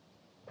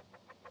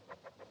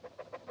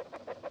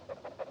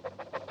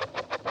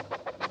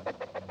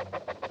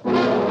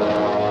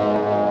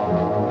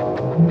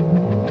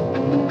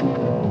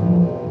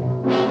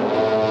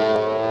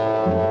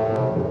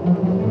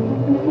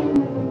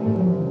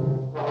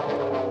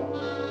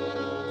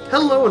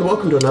Hello and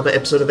welcome to another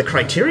episode of the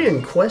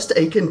Criterion Quest,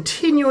 a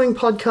continuing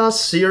podcast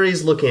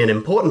series looking at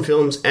important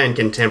films and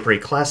contemporary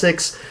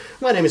classics.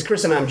 My name is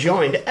Chris and I'm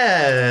joined,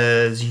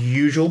 as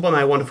usual, by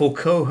my wonderful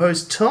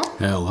co-host Tom.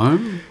 Hello.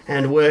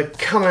 And we're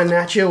coming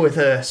at you with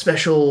a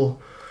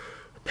special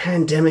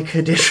pandemic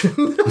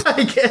edition,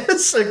 I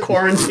guess, a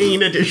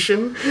quarantine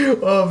edition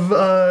of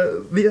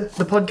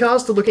the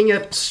podcast, looking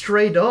at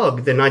Stray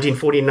Dog, the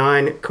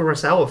 1949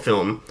 Kurosawa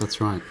film. That's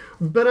right.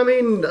 But I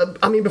mean,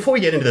 before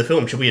we get into the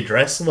film, should we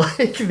address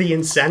the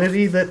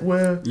insanity that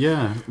we're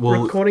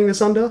recording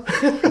this under?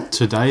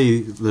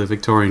 Today, the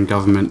Victorian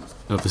government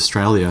of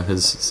Australia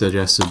has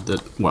suggested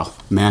that,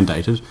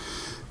 mandated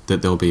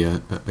that there'll be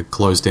a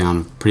close down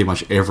of pretty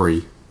much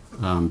every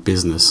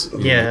business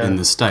in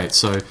the state.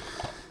 So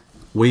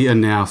we are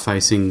now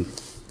facing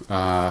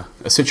a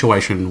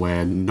situation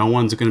where no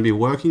one's going to be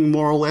working,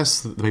 more or less,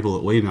 the people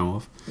that we know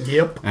of.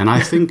 Yep. And I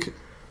think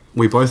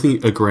we both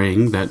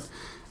agreeing that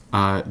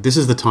this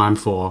is the time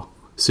for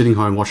sitting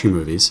home watching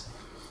movies.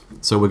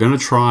 So we're going to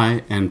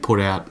try and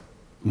put out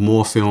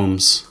more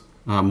films,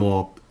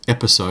 more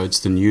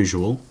episodes than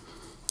usual.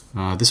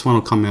 This one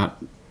will come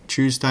out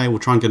Tuesday. We'll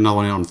try and get another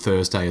one out on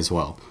Thursday as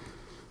well.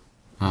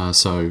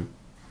 So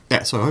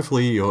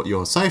hopefully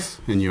you're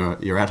safe and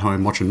you're at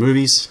home watching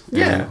movies.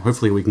 Yeah. And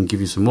hopefully we can give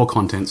you some more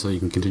content so you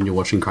can continue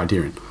watching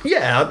Criterion.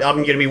 Yeah, I'm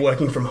going to be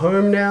working from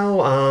home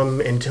now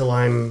until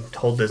I'm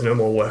told there's no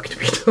more work to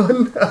be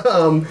done.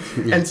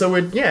 And so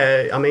a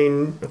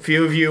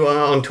few of you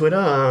are on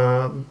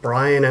Twitter,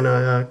 Brian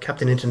and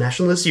Captain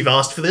Internationalist, you've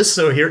asked for this,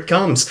 so here it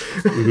comes.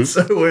 Mm-hmm.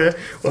 So we're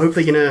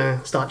hopefully going to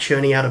start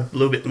churning out a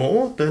little bit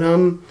more. But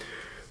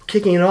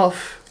kicking it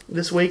off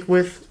this week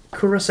with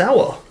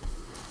Kurosawa.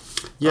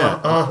 Yeah.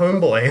 Our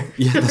homeboy.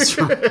 Yeah, that's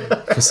right.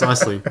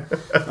 Precisely.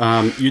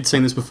 You'd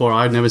seen this before.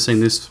 I'd never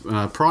seen this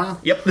prior.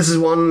 Yep, this is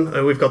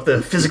one. We've got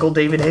the physical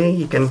DVD.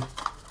 You can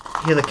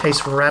hear the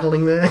case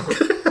rattling there.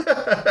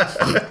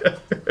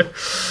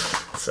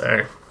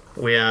 So,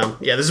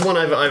 this is one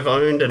I've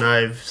owned and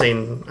I've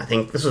seen. I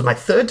think this was my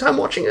third time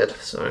watching it.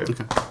 So,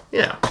 okay.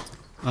 Yeah.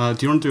 Do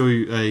you want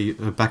to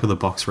do a back of the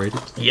box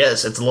reading?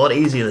 Yes, it's a lot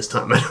easier this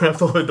time. I don't have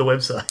to load the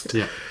website.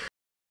 Yeah.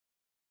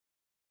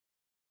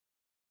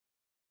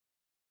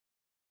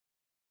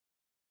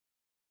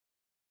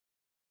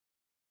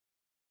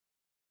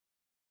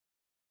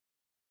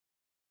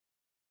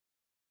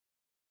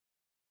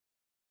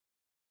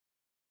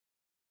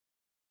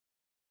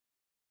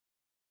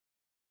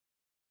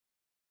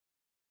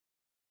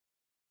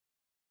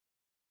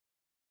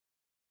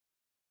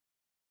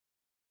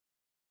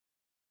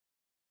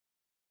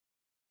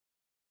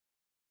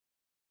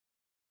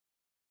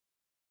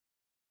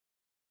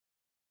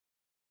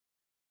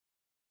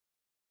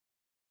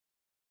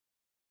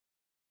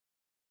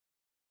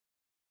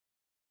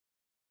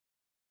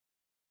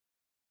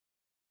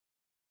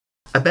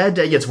 A bad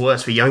day gets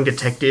worse for young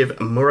detective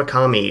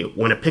Murakami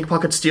when a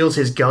pickpocket steals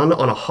his gun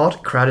on a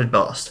hot, crowded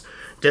bus.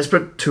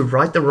 Desperate to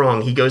right the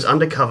wrong, he goes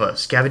undercover,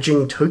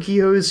 scavenging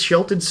Tokyo's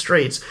sheltered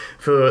streets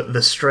for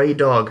the stray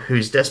dog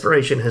whose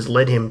desperation has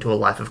led him to a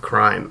life of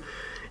crime.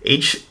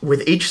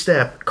 With each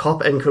step,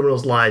 cop and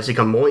criminal's lives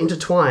become more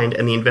intertwined,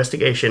 and the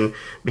investigation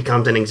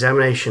becomes an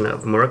examination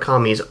of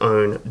Murakami's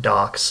own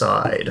dark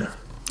side.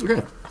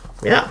 Okay.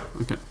 Yeah.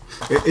 Okay.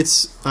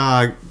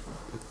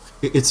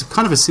 It's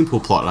kind of a simple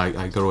plot,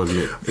 I got to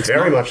admit. It's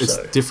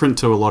different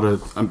to a lot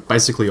of,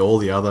 basically all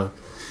the other...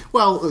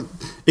 Well,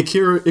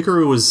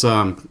 Ikiru was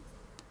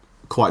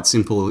quite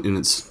simple in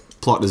its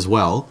plot as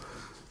well.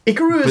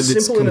 Ikiru is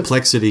simple, but its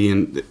complexity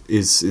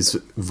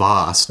is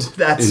vast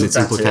in its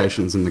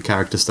implications and the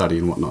character study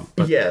and whatnot.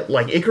 But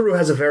Ikiru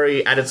has a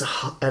very, at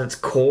its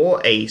core,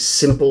 a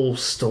simple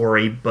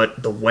story,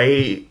 but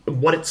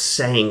what it's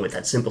saying with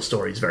that simple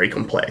story is very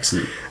complex.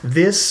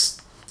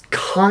 This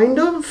kind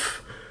of...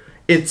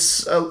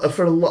 It's I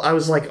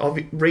was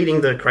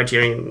reading the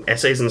Criterion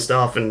essays and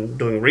stuff and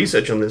doing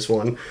research on this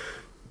one.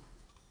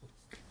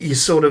 You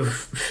sort of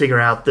figure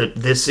out that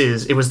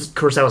it was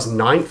Kurosawa's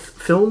 9th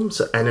film,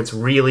 and it's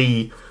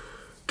really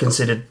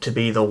considered to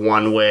be the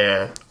one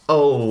where,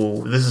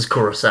 this is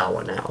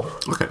Kurosawa now.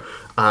 Okay.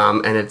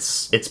 And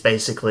it's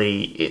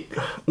basically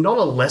not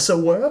a lesser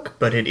work,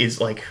 but it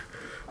is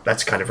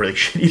that's kind of really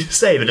shitty to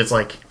say, but it's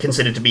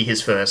considered to be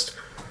his first.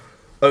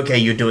 Okay,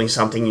 you're doing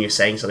something, you're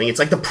saying something. It's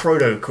like the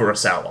proto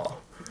Kurosawa,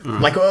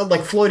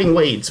 like Floating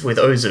Weeds with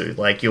Ozu.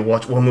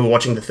 When we were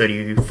watching the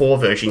 34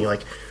 version, you're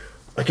like,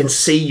 I can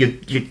see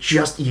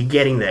you're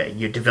getting there.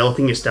 You're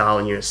developing your style,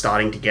 and you're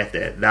starting to get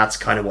there. That's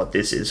kind of what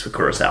this is for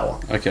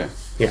Kurosawa. Okay,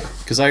 yeah.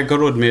 Because I got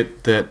to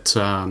admit that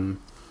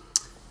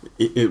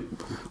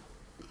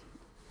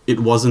it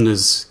wasn't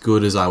as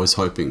good as I was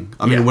hoping.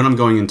 I mean, when I'm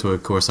going into a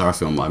Kurosawa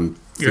film, I'm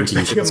thinking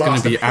it's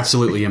going to be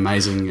absolutely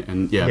amazing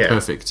and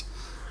perfect.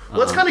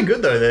 Well, it's kind of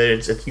good, though,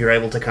 that you're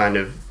able to kind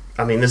of...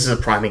 I mean, this is a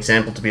prime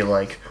example to be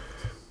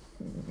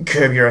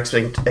curb your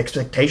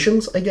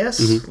expectations, I guess.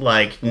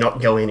 Mm-hmm.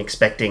 Not go in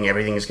expecting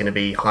everything is going to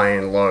be high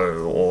and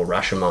low, or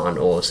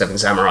Rashomon, or Seven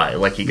Samurai.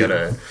 You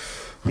gotta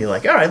be all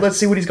right, let's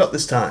see what he's got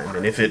this time.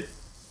 And if it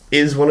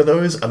is one of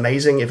those.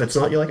 Amazing. If it's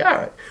not, you're like, all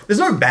right. There's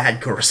no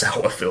bad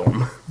Kurosawa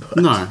film. But...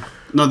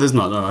 No, there's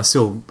not. No, I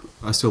still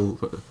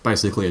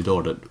basically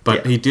adored it.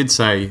 But he did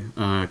say,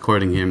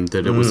 quoting him,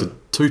 that it was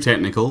too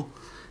technical,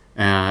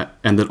 and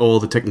that all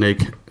the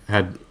technique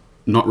had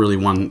not really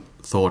one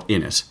thought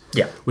in it.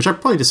 Yeah. Which I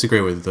probably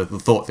disagree with, the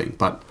thought thing,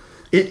 but...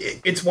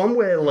 It's one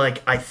where,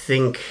 like, I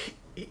think,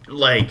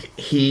 like,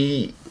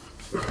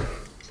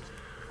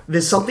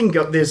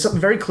 there's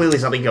very clearly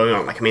something going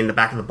on. Like, I mean, the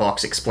back of the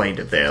box explained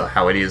it there,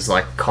 how it is,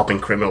 like, cop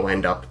and criminal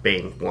end up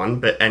being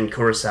one, and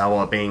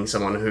Kurosawa being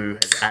someone who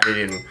has added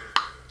in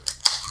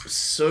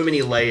so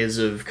many layers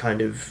of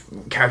kind of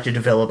character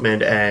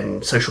development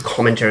and social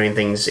commentary and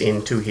things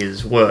into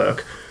his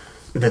work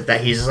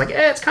that he's just like,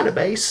 it's kind of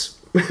base.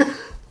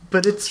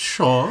 But it's...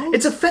 Sure.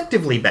 It's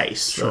effectively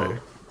base.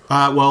 Sure.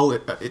 Well,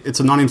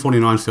 it's a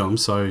 1949 film,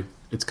 so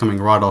it's coming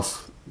right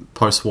off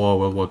post-war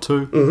World War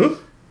II.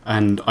 Mm-hmm.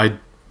 And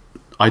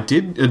I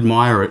did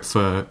admire it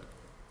for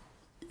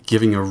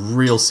giving a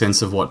real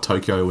sense of what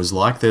Tokyo was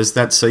like. There's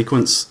that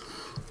sequence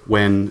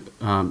when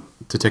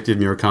Detective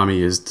Murakami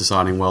is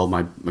deciding, well,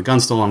 my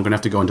gun's stolen, I'm going to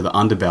have to go into the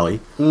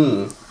underbelly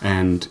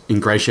and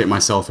ingratiate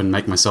myself and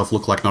make myself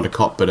look like not a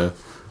cop, but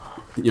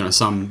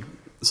some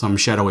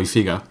shadowy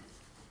figure.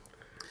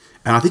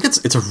 And I think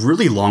it's a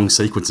really long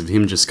sequence of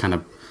him just kind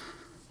of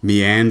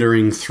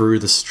meandering through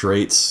the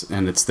streets,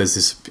 and there's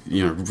this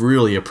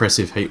really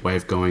oppressive heat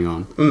wave going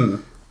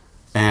on,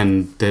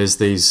 and there's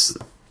these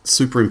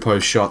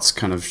superimposed shots,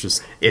 kind of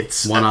just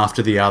one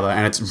after the other,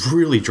 and it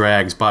really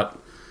drags. But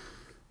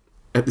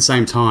at the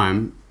same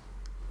time,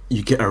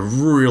 you get a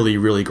really,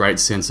 really great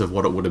sense of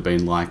what it would have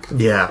been like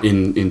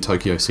in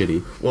Tokyo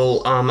City.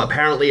 Well,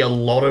 apparently a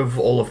lot of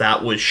all of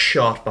that was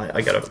shot by...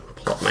 I gotta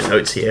pull up my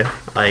notes here.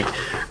 Like,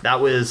 that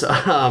was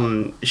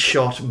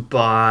shot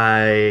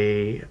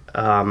by...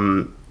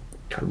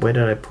 God, where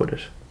did I put it?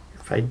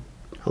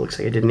 It looks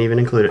like I didn't even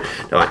include it.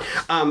 No,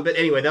 but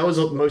anyway, that was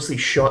mostly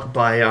shot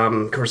by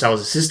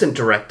Kurosawa's assistant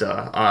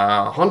director,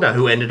 Honda,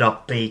 who ended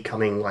up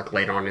becoming, like,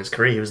 later on in his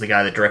career, he was the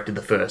guy that directed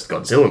the first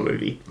Godzilla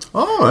movie.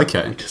 Oh,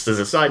 okay. Just as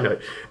a side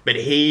note. But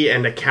he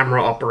and a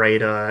camera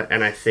operator,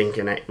 and I think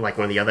like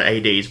one of the other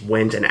ADs,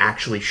 went and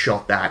actually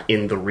shot that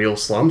in the real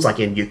slums, like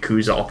in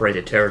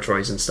Yakuza-operated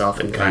territories and stuff,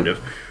 and kind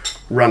of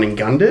run and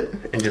gunned it,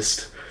 and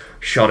just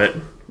shot it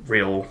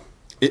real...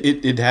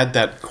 It had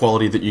that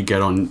quality that you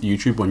get on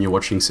YouTube when you're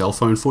watching cell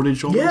phone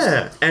footage almost.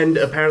 Yeah, and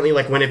apparently,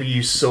 like, whenever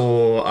you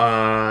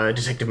saw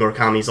Detective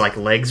Murakami's, like,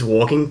 legs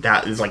walking,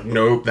 that is like,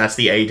 nope, that's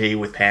the AD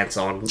with pants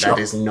on. Sure. That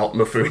is not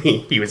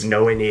Mifune. He was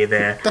nowhere near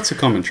there. That's a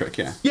common trick,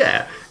 yeah.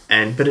 Yeah,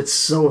 but it's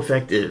so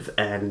effective,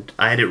 and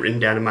I had it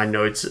written down in my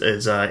notes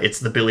as it's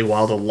the Billy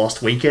Wilder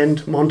Lost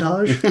Weekend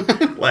montage.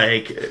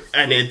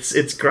 And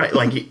it's great.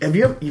 Like,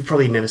 you've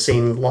probably never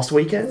seen Lost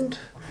Weekend?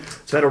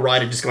 It's about a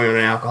writer just going on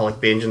an alcoholic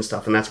binge and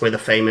stuff, and that's where the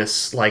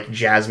famous, like,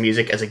 jazz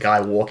music as a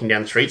guy walking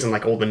down the streets and,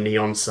 like, all the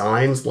neon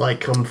signs, like,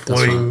 come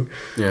floating. Right.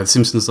 Yeah, The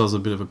Simpsons does a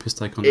bit of a piss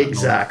take on that.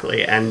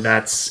 Exactly, and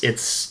it's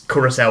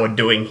Kurosawa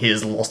doing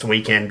his Lost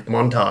Weekend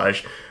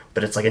montage,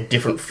 but it's, like, a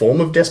different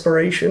form of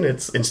desperation.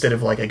 It's, instead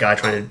of, like, a guy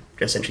trying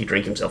to essentially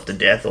drink himself to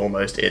death,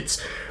 almost,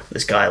 it's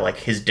this guy, like,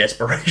 his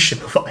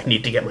desperation of, I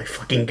need to get my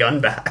fucking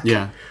gun back.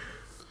 Yeah.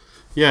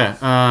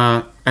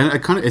 Yeah, and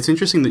it's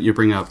interesting that you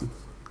bring up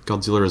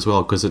Godzilla as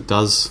well, because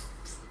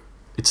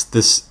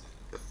it's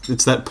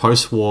that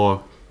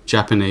post-war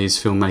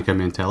Japanese filmmaker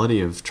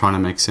mentality of trying to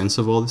make sense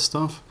of all this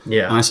stuff.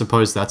 Yeah. And I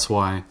suppose that's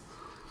why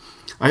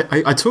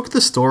I took the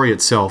story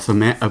itself,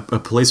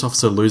 a police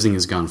officer losing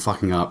his gun,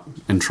 fucking up,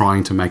 and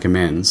trying to make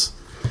amends.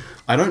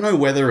 I don't know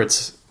whether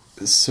it's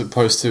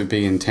supposed to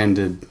be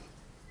intended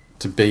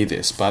to be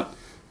this, but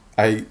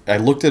I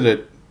looked at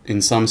it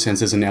in some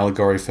sense as an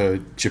allegory for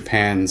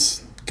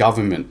Japan's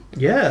government.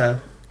 Yeah.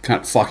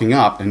 Kind of fucking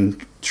up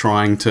and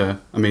trying to...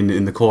 I mean,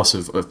 in the course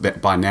of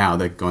that, by now,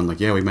 they're going like,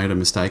 yeah, we made a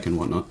mistake and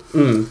whatnot.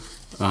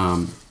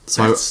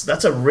 So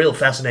that's a real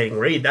fascinating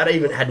read. That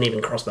hadn't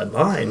even crossed my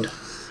mind.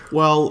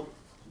 Well,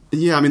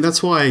 yeah, I mean,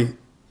 that's why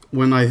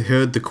when I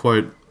heard the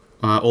quote,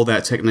 all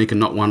that technique and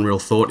not one real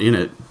thought in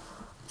it,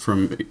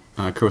 from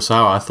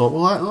Kurosawa, I thought,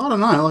 well, I don't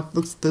know,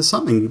 like, there's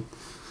something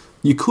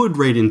you could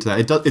read into that.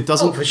 It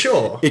doesn't... Oh, for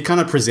sure. It kind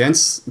of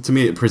presents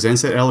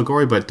that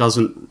allegory, but it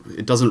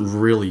doesn't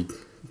really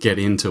get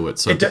into it,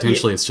 so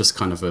potentially it's just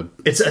kind of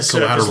it's a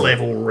surface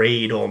level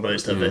read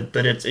almost of it,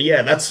 but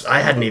that's I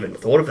hadn't even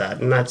thought of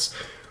that, and that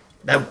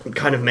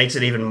kind of makes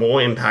it even more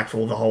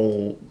impactful,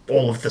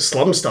 all of the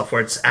slum stuff, where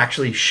it's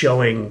actually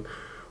showing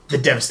the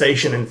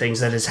devastation and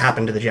things that has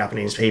happened to the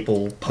Japanese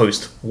people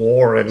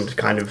post-war, and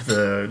kind of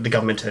the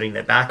government turning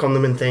their back on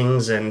them and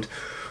things, and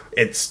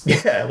it's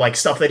like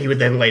stuff that he would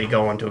then later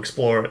go on to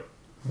explore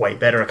way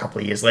better a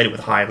couple of years later with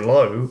High and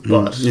Low,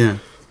 but yeah.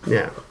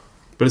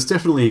 But it's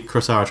definitely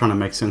Kurosawa trying to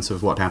make sense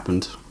of what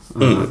happened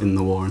in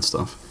the war and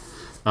stuff.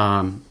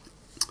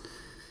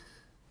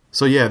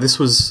 So yeah, this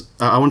was...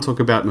 I want to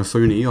talk about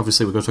Mifune.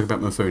 Obviously, we're going to talk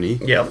about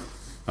Mifune. Yeah.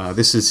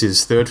 This is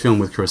his third film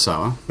with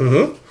Kurosawa.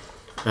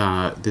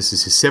 Mm-hmm. This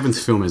is his seventh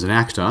film as an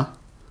actor.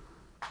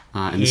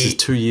 and this is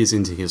 2 years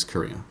into his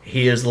career.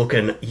 He is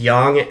looking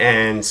young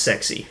and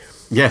sexy.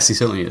 Yes, he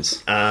certainly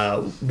is.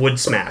 Would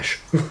smash.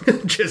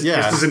 just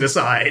as an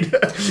aside.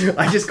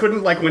 I just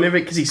couldn't, like, whenever,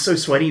 because he's so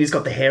sweaty, he's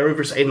got the hair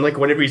over his, and, like,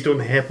 whenever he's doing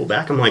the hair pull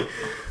back, I'm like,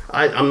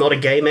 I'm not a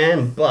gay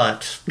man,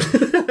 but,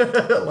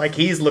 like,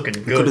 he's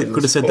looking good.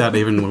 Could have said that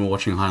even when we were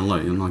watching High and Low.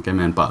 I'm not a gay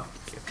man, but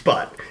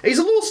he's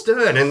a little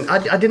stern, and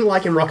I didn't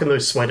like him rocking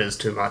those sweaters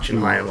too much in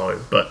High and Low,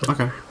 but...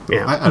 Okay.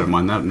 Yeah. I don't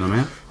mind that, no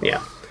man.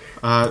 Yeah.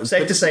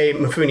 Safe to say,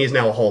 Mifune is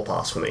now a hall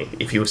pass for me,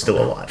 if he was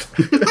still alive.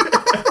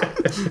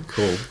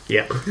 Cool.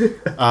 Yeah.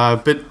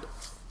 But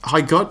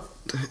I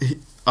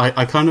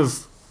kind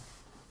of,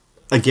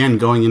 again,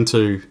 going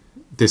into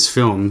this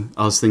film,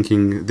 I was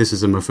thinking this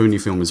is a Mifune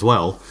film as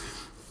well,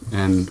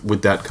 and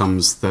with that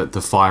comes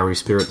the fiery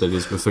spirit that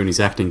is Mifune's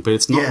acting, but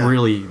it's not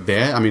really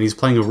there. I mean, he's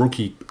playing a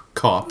rookie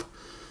cop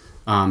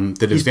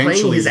He's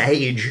playing his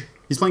age.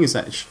 He's playing his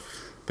age.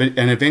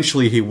 And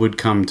eventually he would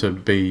come to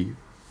be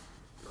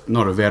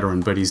not a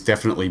veteran, but he's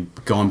definitely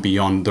gone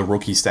beyond the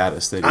rookie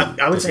status. That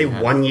I would say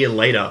 1 year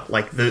later,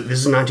 like this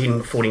is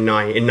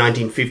 1949. In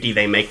 1950,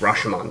 they make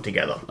Rashomon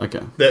together.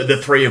 Okay.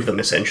 The three of them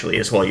essentially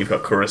as well. You've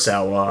got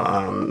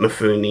Kurosawa,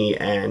 Mifune,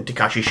 and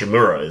Takashi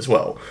Shimura as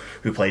well,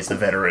 who plays the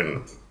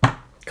veteran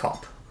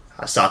cop.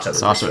 Sato,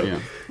 yeah.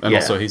 And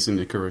also he's in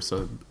the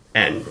Kurosawa.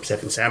 And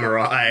Seven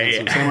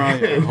Samurai,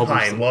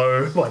 High and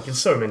Low, like there's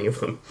so many of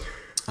them.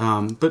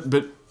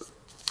 But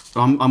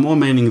I'm more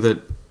meaning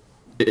that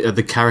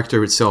the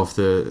character itself,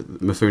 the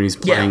Mifune's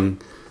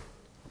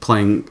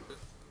playing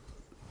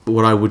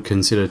what I would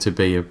consider to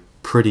be a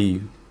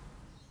pretty,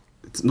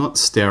 it's not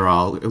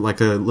sterile, like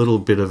a little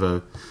bit of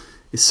a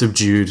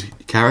subdued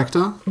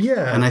character.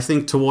 Yeah. And I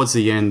think towards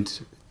the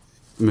end,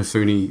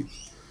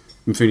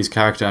 Mifune's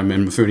character, and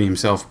Mifune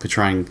himself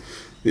portraying,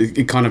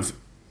 it kind of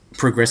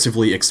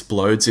progressively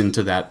explodes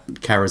into that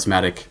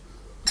charismatic,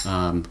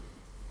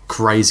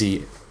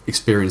 crazy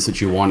experience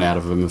that you want out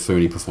of a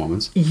Mifune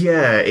performance.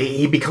 Yeah,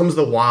 he becomes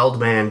the wild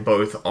man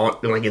both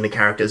like in the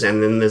characters,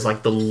 and then there's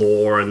like the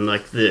lore and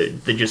like the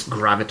just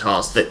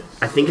gravitas that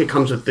I think it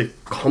comes with the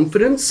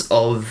confidence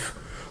of,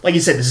 like you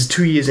said, this is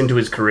 2 years into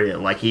his career.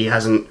 Like he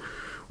hasn't,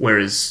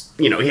 whereas,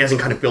 you know, he hasn't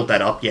kind of built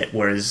that up yet,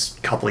 whereas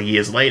a couple of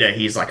years later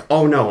he's like,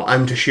 oh no,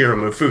 I'm Toshiro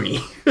Mifune.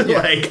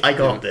 Like, I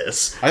got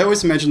this. I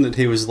always imagined that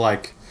he was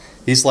like,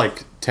 he's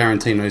like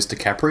Tarantino's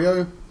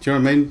DiCaprio. Do you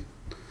know what I mean?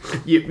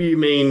 You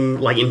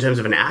mean like in terms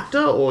of an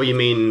actor, or you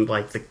mean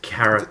like the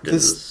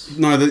characters?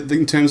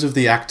 In terms of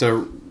the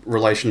actor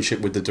relationship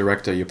with the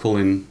director, you pull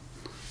in.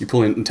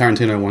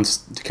 Tarantino wants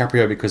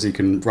DiCaprio because he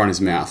can run his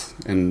mouth,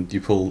 and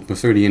you pull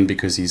Mifune in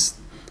because he's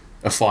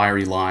a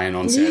fiery lion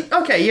on set. Yeah,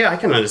 okay, yeah, I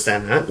can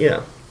understand that.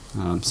 Yeah.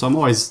 So I'm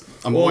always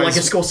like a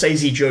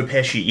Scorsese Joe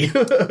Pesci.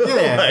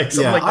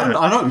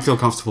 I don't feel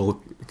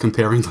comfortable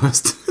comparing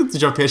those to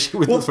Joe Pesci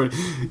with Mifune.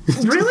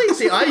 Really?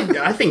 See,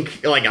 I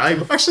think like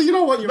actually, you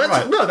know what? You're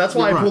right. No, that's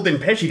why I pulled in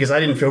Pesci, because I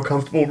didn't feel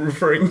comfortable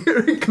comparing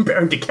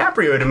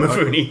DiCaprio to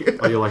Mifune.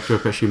 Oh, you like Joe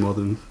Pesci more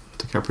than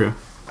DiCaprio?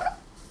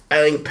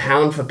 I think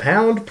pound for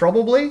pound,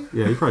 probably.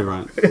 Yeah, you're probably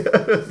right.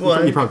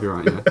 You're probably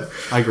right, yeah.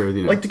 I agree with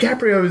you. Like,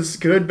 DiCaprio is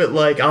good, but,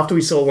 like, after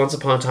we saw Once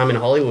Upon a Time in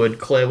Hollywood,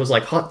 Claire was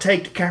like, hot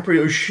take,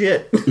 DiCaprio's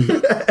shit.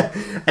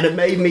 And it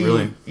made me...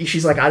 Really?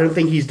 She's like, I don't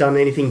think he's done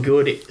anything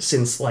good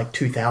since, like,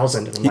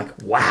 2000. And I'm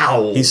like,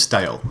 wow. He's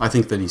stale. I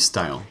think that he's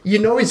stale. You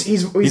know,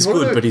 he's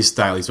good, but he's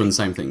stale. He's doing the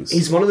same things.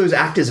 He's one of those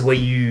actors where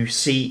you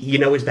see, you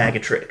know his bag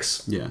of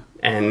tricks. Yeah.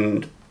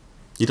 And...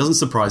 He doesn't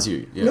surprise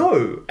you. Yeah.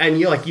 No, and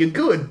you're like, you're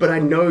good, but I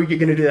know you're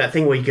going to do that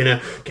thing where you're going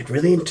to get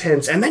really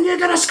intense, and then you're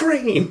going to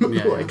scream.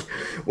 Yeah.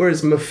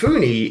 Whereas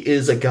Mifune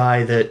is a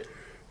guy that,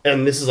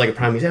 and this is like a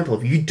prime example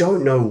of, you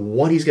don't know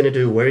what he's going to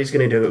do, where he's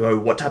going to go,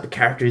 what type of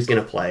character he's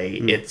going to play.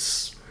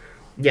 It's,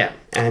 yeah.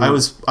 And I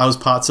was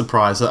part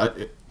surprised.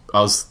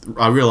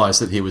 I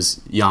realised that he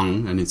was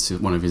young, and it's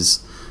one of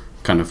his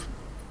kind of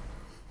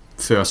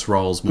first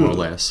roles, more or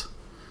less.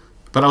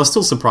 But I was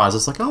still surprised. I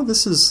was like, oh,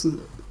 this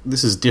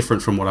is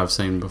different from what I've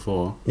seen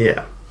before.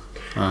 Yeah.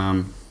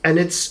 And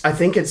I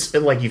think it's,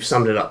 like, you've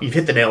summed it up. You've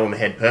hit the nail on the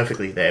head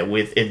perfectly there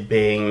with it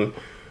being,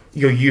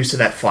 you're used to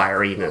that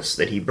fieriness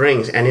that he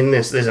brings. And in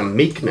this, there's a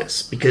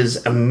meekness,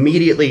 because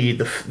immediately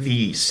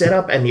the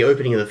setup and the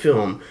opening of the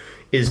film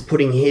is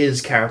putting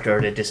his character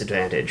at a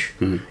disadvantage.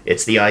 Mm-hmm.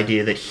 It's the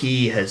idea that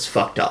he has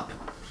fucked up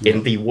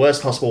in the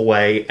worst possible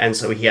way, and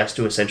so he has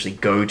to essentially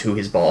go to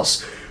his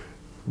boss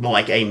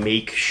like a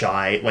meek,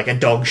 shy, like a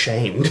dog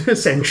shamed,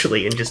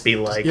 essentially, and just be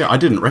like... Yeah, I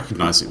didn't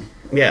recognise him.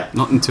 Yeah.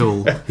 Not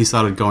until he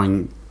started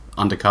going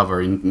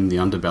undercover in the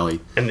underbelly.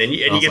 And then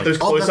you get those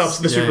close-ups,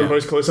 the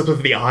superimposed close-ups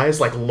of the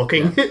eyes, like,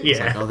 looking.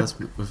 Yeah.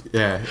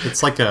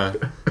 It's like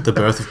the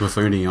birth of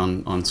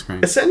Mifune on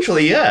screen.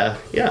 Essentially, yeah.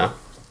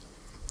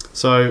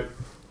 So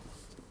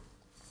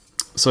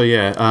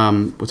yeah,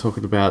 we're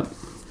talking about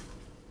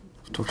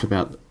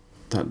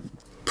that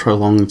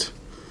prolonged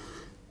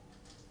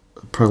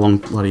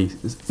bloody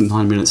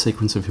 9-minute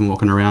sequence of him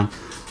walking around.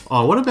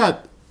 Oh, what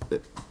about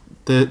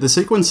the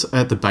sequence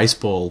at the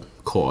baseball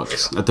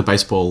court, at the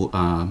baseball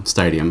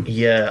stadium?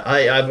 Yeah,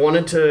 I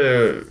wanted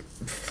to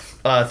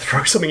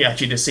throw something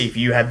at you to see if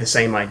you had the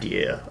same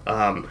idea,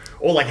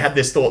 or like had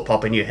this thought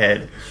pop in your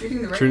head.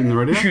 Shooting the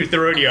rodeo? Shoot the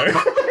rodeo.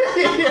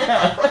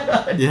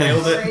 Yeah.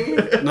 Nailed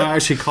it. No,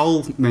 actually,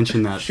 Cole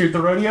mentioned that. Shoot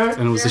the rodeo?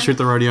 And it was the shoot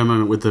the rodeo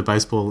moment with the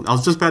baseball. I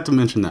was just about to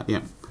mention that,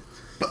 yeah.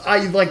 But I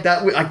like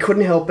that. I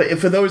couldn't help it.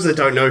 For those that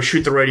don't know,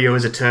 shoot the rodeo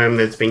is a term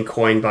that's been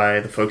coined by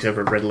the folks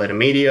over at Red Letter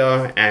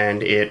Media,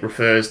 and it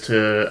refers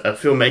to a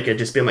filmmaker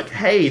just being like,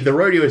 hey, the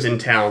rodeo is in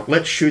town.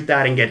 Let's shoot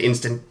that and get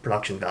instant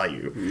production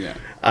value. Yeah.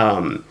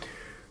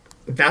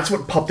 That's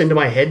what popped into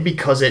my head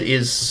because it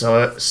is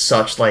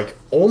such like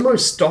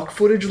almost stock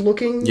footage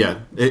looking. Yeah.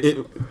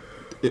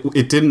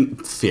 It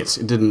didn't fit.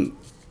 It didn't...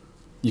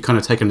 You kind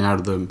of taken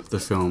out of the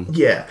film.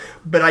 Yeah,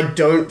 but I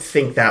don't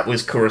think that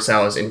was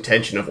Kurosawa's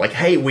intention of like,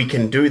 hey, we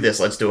can do this,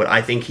 let's do it.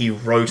 I think he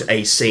wrote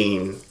a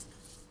scene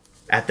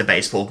at the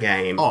baseball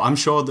game. Oh, I'm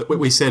sure that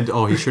we said,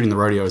 he's shooting the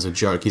rodeo as a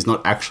joke. He's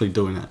not actually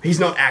doing it. He's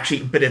not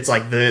actually, but it's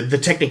like the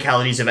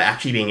technicalities of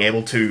actually being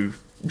able to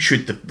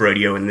shoot the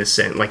rodeo in this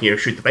sense, like,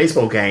 shoot the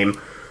baseball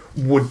game,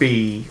 would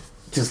be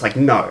just like,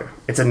 no,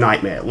 it's a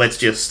nightmare. Let's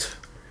just...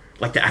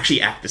 like to actually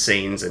act the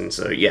scenes, and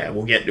so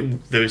we'll get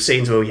those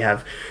scenes where we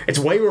have... It's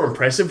way more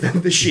impressive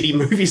than the shitty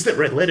movies that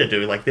Red Letter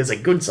do. Like, there's a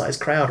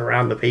good-sized crowd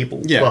around the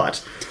people,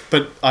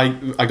 but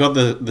I got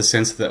the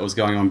sense that was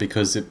going on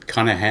because it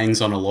kind of hangs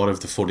on a lot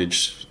of the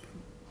footage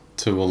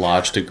to a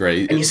large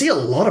degree. And you see a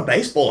lot of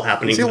baseball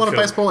happening. You see a lot of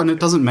baseball, and it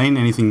doesn't mean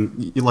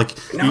anything. You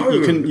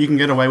can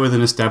get away with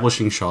an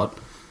establishing shot,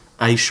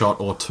 a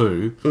shot or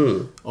two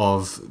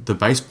of the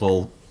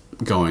baseball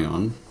going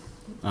on.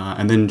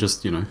 And then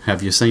just,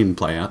 have your scene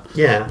play out.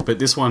 Yeah. But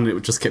this one,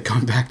 it just kept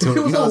coming back to it.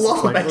 It was a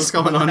lot of what's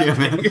going on here,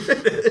 man?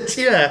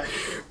 Yeah.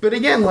 But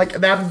again, like,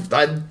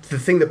 the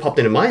thing that popped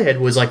into my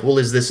head was like, well,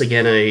 is this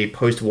again a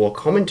post-war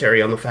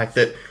commentary on the fact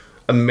that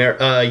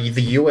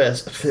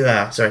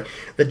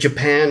that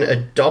Japan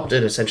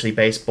adopted essentially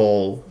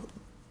baseball,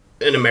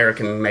 an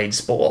American-made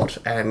sport,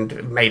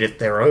 and made it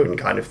their own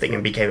kind of thing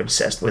and became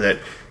obsessed with it?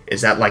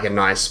 Is that like a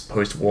nice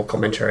post-war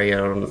commentary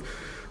on...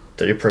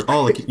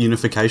 like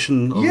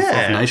unification of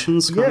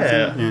nations kind of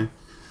thing?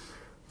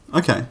 Yeah.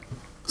 Okay.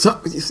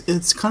 So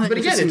it's kind of... But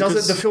again, it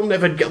doesn't... The film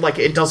never... Like,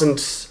 it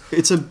doesn't...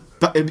 It's a...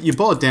 You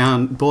boil it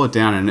down,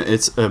 and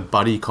it's a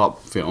buddy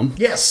cop film.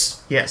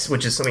 Yes,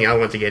 which is something I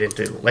want to get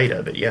into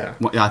later, but yeah.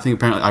 Well, I think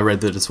apparently I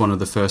read that it's one of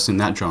the first in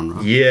that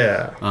genre.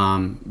 Yeah.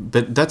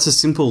 But that's a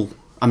simple...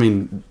 I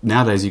mean,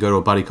 nowadays you go to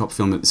a buddy cop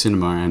film at the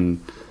cinema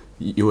and...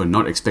 You are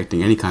not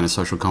expecting any kind of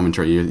social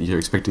commentary. You're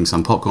expecting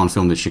some popcorn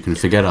film that you can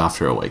forget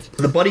after a week.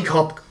 The buddy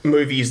cop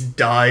movies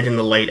died in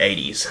the late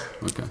 80s.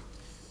 Okay.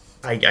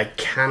 I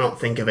cannot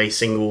think of a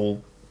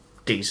single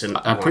decent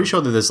I'm pretty sure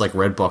that there's like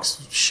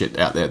Redbox shit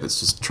out there that's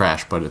just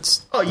trash, but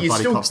it's...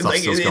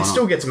 it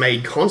still gets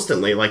made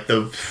constantly. Like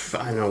I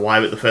don't know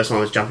why, but the first one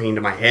that was jumping into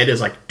my head is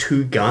like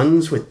Two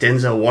Guns with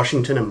Denzel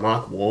Washington and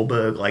Mark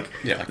Wahlberg. Like,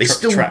 they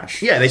still...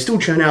 trash. Yeah, they still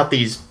churn out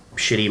these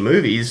shitty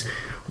movies,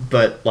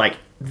 but like...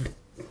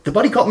 The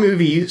buddy cop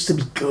movie used to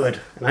be good,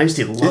 and I used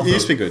to love it. It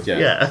used to be good, yeah.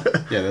 Yeah.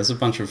 Yeah, there's a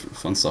bunch of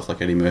fun stuff,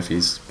 like Eddie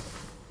Murphy's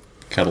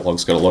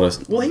catalogue's got a lot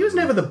of... Well, he was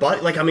never the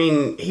buddy... Like, I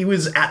mean, he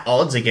was at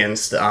odds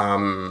against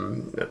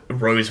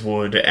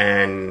Rosewood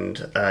and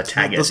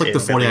Taggart. That's like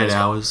the 48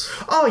 Hours.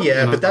 Oh,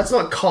 yeah, but that's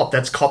not cop.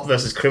 That's cop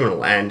versus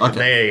criminal, and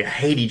they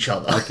hate each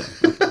other. Okay.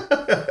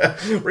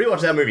 Rewatch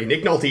that movie.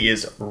 Nick Nolte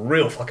is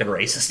real fucking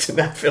racist in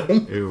that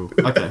film. Ew.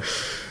 Okay.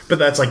 But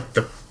that's, like,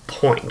 the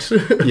point.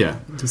 Yeah.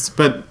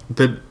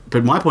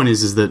 But my point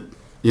is that,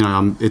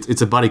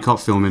 it's a buddy cop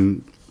film,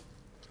 and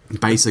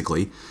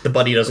basically... The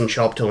buddy doesn't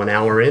show up till an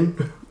hour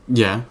in.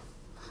 Yeah.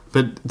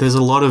 But there's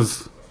a lot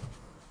of...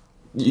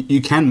 You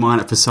can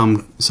mine it for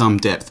some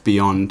depth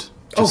beyond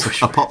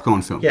just a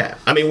popcorn film. Yeah.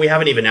 I mean, we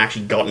haven't even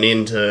actually gotten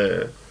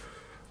into,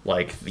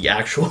 like, the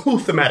actual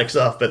thematic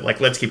stuff, but,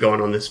 like, let's keep going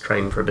on this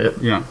train for a bit.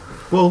 Yeah.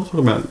 Well, talk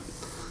about it.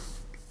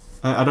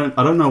 I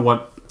don't know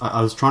what...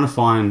 I was trying to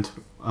find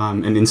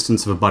an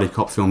instance of a buddy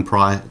cop film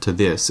prior to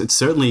this. It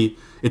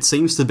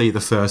seems to be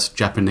the first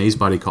Japanese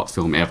buddy cop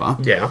film ever.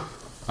 Yeah.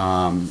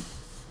 I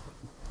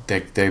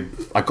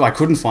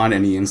couldn't find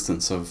any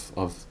instance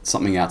of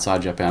something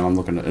outside Japan. I'm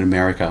looking at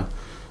America.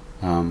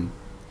 I'm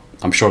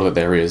sure that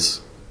there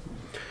is.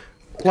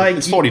 Like,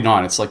 it's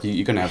 49. It's like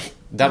you're gonna have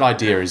that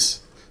idea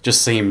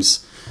just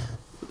seems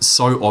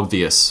so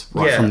obvious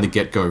from the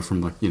get-go,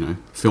 from like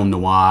film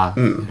noir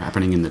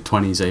happening in the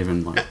 20s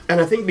even. Like,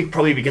 and I think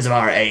probably because of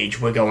our age,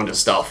 we're going to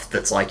stuff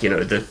that's like the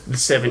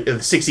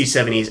 60s,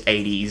 70s,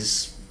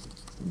 80s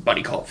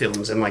buddy cop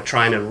films, and like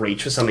trying to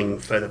reach for something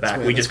further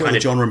back. We just kind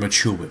of genre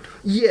matured.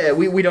 Yeah,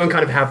 we don't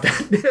kind of have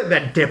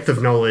that depth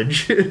of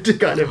knowledge to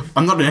kind of.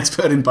 I'm not an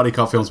expert in buddy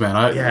cop films, man.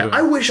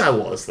 I wish I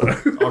was though.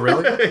 Oh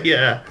really?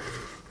 Yeah.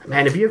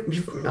 Man, have you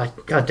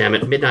God damn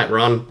it, Midnight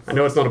Run. I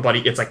know it's not a buddy,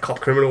 it's like cop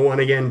criminal one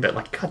again, but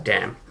like, god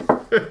damn.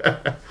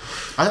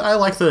 I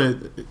like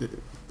the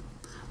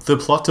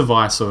plot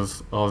device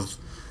of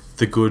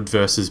the good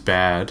versus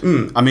bad.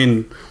 I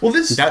mean, well,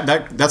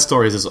 that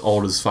story is as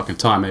old as fucking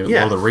time. Lord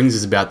of the Rings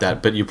is about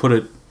that, but you put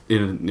it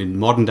in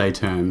modern day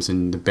terms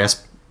in the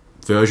best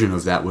version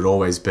of that would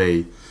always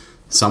be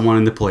someone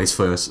in the police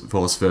force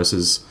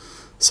versus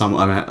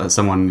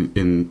someone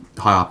in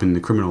high up in the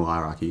criminal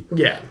hierarchy.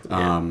 Yeah.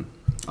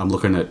 I'm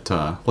looking at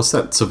what's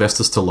that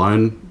Sylvester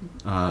Stallone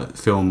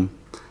film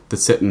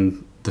that's set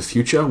in the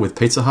future with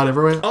Pizza Hut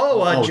everywhere?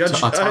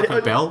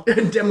 Taco Bell,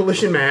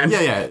 Demolition Man.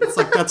 Yeah. It's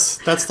like that's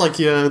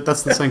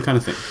the same kind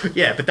of thing.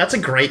 Yeah, but that's a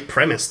great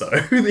premise though.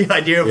 The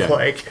idea of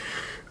like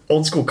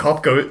old school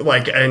cop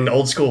an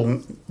old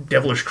school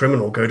devilish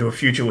criminal go to a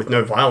future with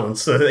no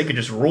violence, so they could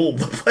just rule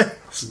the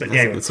place. But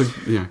it's a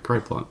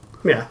great plot.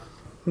 Yeah.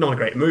 Not a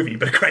great movie,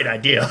 but a great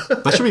idea.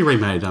 That should be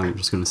remade, I'm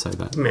just going to say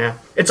that. Yeah.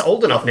 It's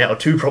old enough now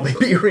to probably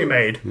be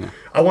remade. Yeah.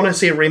 I want to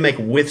see a remake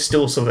with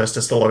still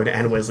Sylvester Stallone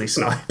and Wesley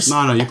Snipes.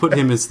 No, you put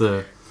him as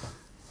the...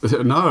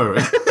 No. No,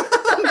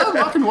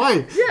 fucking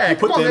way. Yeah,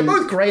 come on, they're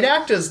both great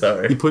actors,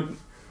 though. You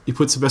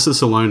put Sylvester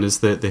Stallone as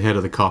the head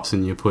of the cops,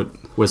 and you put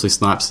Wesley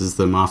Snipes as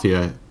the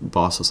mafia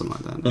boss or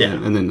something like that. Yeah.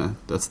 And then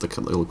that's the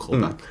little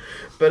callback.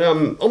 But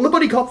on the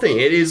buddy cop thing,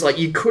 it is like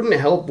you couldn't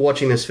help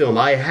watching this film.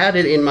 I had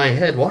it in my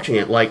head watching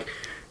it, like...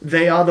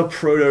 They are the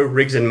proto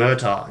Riggs and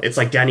Murtaugh. It's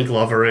like Danny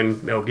Glover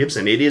and Mel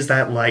Gibson. It is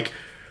that, like,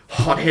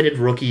 hot-headed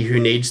rookie who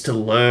needs to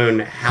learn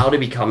how to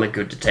become a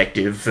good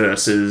detective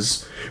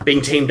versus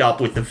being teamed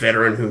up with the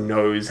veteran who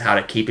knows how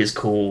to keep his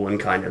cool and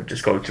kind of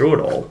just go through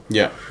it all.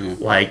 Yeah.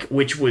 Like,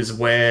 which was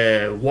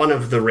where one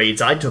of the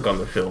reads I took on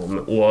the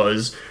film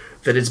was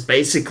that it's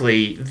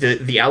basically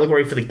the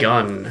allegory for the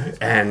gun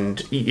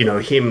and, you know,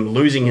 him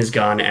losing his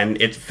gun,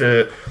 and it's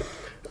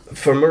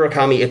for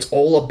Murakami, it's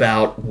all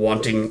about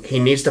he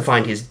needs to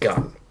find his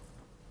gun.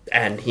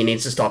 And he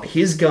needs to stop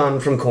his gun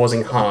from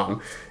causing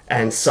harm.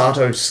 And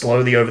Sato,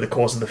 slowly over the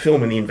course of the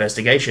film and the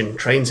investigation,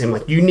 trains him,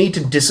 like, you need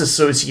to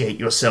disassociate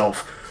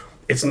yourself.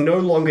 It's no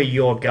longer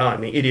your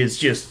gun. It is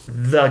just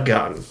the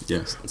gun.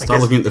 Yes.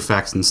 Start looking at the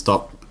facts and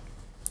stop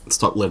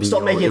letting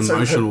your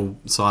emotional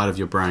side of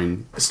your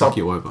brain suck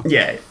you over.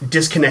 Yeah.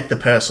 Disconnect the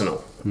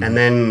personal. And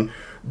then...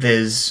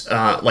 There's,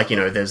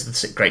 there's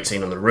this great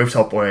scene on the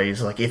rooftop where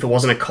he's like, if it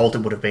wasn't a cult, it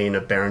would have been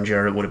a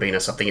Berenger, it would have been a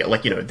something,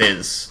 like,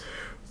 there's,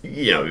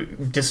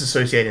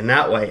 disassociate in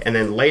that way. And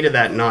then later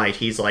that night,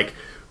 he's like,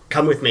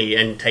 come with me,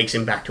 and takes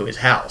him back to his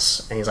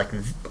house. And he's like,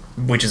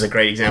 which is a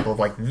great example of,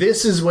 like,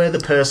 this is where the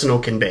personal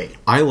can be.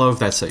 I love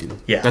that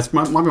scene. Yeah. That's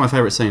might be my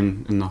favourite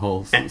scene in the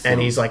whole film. And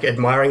he's, like,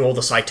 admiring all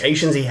the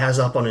citations he has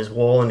up on his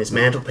wall and his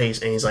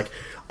mantelpiece, and he's like,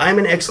 I'm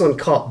an excellent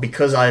cop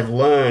because I've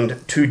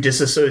learned to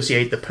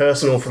disassociate the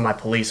personal from my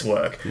police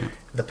work. Yeah.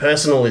 The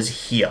personal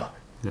is here,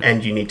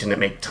 and you need to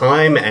make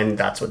time, and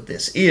that's what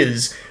this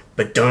is,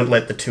 but don't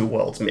let the two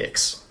worlds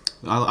mix.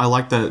 I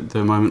like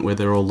the moment where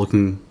they're all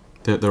looking...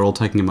 They're all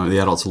taking a moment. The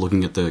adults are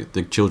looking at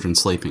the children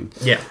sleeping.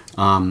 Yeah.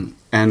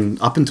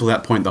 And up until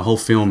that point, the whole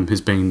film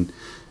has been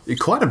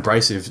quite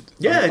abrasive.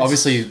 Yeah.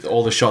 Obviously,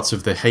 all the shots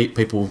of the heat,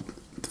 people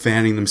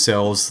fanning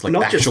themselves, like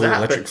not actual that,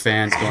 electric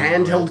fans.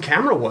 Handheld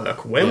camera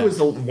work. When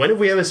have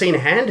we ever seen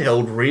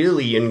handheld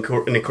really in a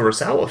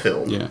Kurosawa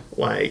film? Yeah.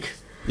 Like.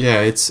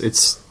 Yeah,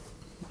 it's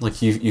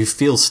like you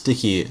feel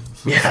sticky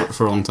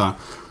for a long time,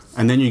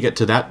 and then you get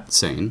to that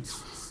scene,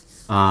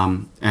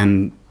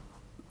 and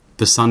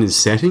the sun is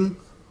setting.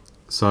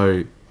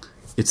 So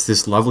it's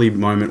this lovely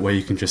moment where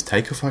you can just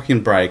take a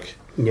fucking break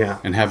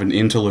and have an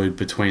interlude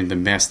between the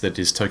mess that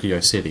is Tokyo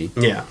City.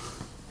 Yeah.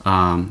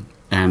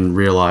 And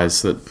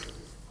realise that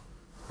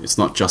it's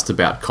not just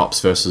about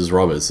cops versus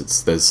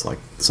robbers. There's like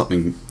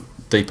something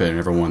deeper in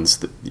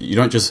everyone's... You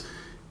don't just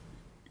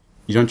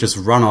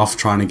run off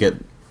trying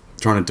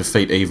to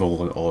defeat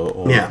evil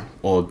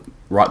or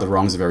right the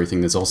wrongs of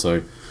everything. There's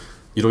also...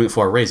 You're doing it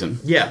for a reason.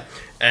 Yeah.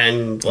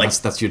 And like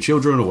that's your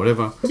children or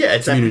whatever. Yeah,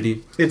 it's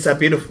community. It's that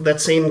beautiful. That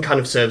scene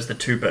kind of serves the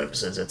two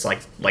purposes. It's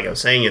like I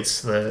was saying,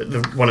 it's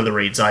the one of the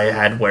reads I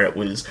had where it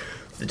was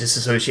the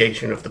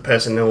disassociation of the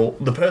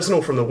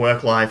personal from the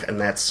work life,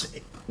 and that's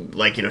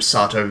like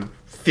Sato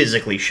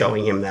physically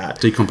showing him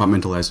that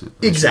decompartmentalizing.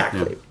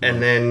 Exactly,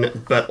 and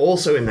then but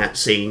also in that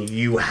scene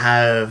you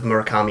have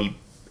Murakami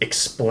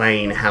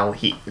explain how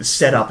he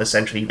set up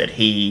essentially that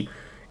he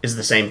is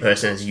the same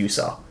person as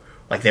Yusa.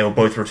 Like, they were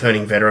both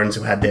returning veterans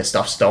who had their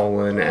stuff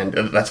stolen, and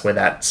that's where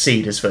that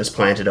seed is first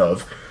planted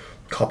of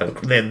cop and...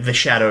 They're the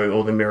shadow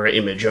or the mirror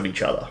image of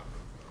each other.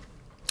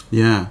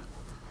 Yeah.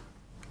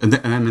 And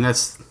I mean,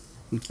 that's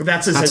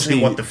essentially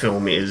what the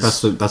film is.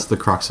 That's the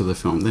crux of the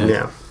film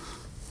there.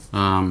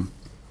 Yeah.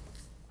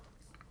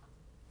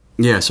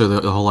 Yeah, so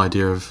the whole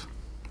idea of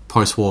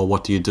post-war,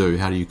 what do you do?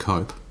 How do you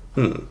cope?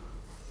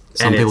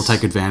 Some people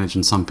take advantage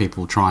and some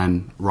people try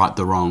and right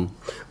the wrong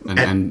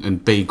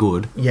and be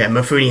good. Yeah,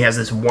 Mifune has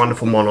this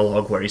wonderful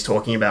monologue where he's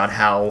talking about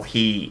how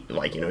he,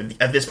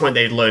 at this point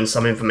they'd learned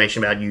some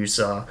information about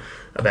Yusa,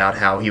 about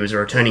how he was a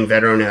returning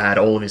veteran who had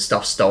all of his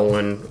stuff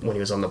stolen when he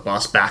was on the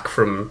bus back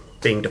from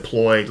being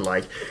deployed.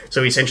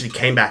 So he essentially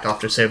came back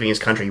after serving his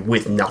country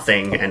with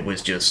nothing and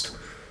was just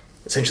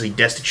essentially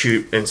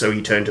destitute, and so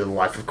he turned to the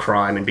life of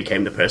crime and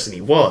became the person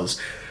he was.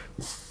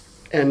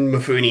 And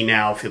Mifune,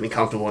 now feeling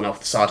comfortable enough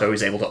that Sato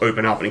is able to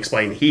open up and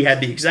explain he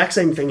had the exact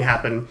same thing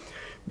happen,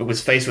 but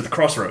was faced with a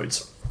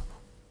crossroads.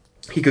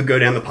 he could go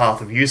down the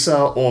path of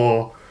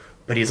Yusa,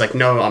 but he's like,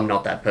 no, I'm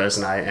not that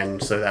person,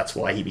 and so that's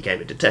why he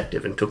became a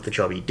detective and took the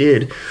job he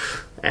did.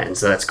 And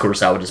so that's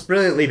Kurosawa just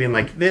brilliantly being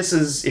like, this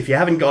is, if you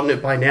haven't gotten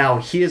it by now,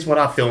 here's what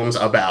our film's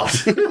about.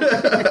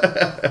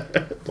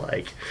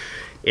 Like,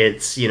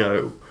 it's,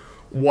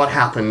 what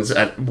happens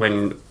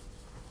when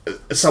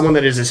someone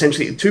that is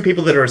essentially, two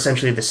people that are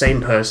essentially the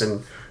same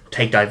person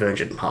take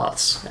divergent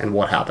paths, and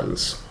what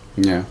happens.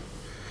 Yeah.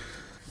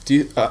 Do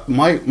you,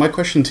 my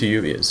question to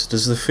you is,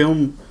 does the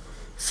film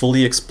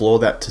fully explore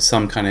that to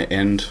some kind of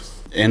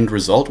end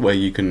result where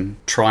you can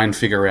try and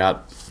figure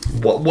out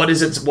what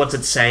is it? What's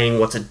it saying?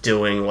 What's it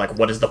doing? Like,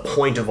 what is the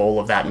point of all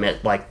of that?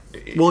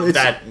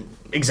 That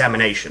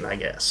examination, I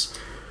guess.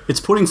 It's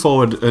putting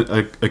forward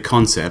a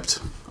concept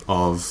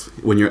of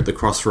when you're at the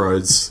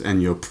crossroads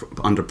and you're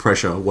under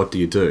pressure. What do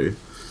you do?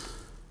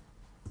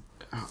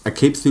 I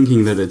keep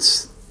thinking that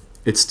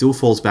it still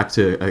falls back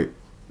to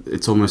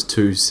it's almost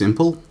too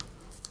simple.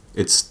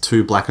 It's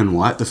too black and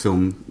white. The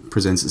film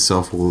presents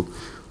itself, well,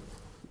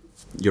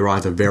 you're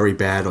either very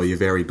bad or you're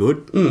very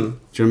good. Do you know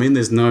what I mean?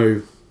 There's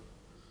no...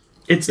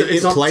 It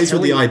plays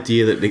with the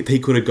idea that he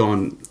could have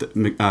gone...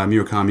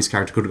 Murakami's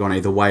character could have gone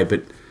either way,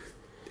 but...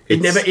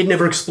 It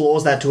never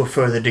explores that to a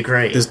further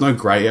degree. There's no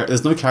grey.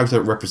 There's no character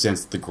that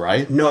represents the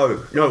grey.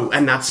 No,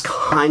 and that's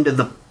kind of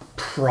the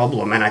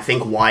problem, and I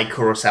think why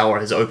Kurosawa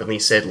has openly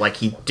said, like,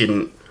 he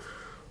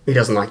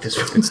doesn't like this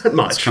film that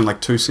much. It's kind of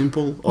like too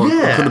simple, or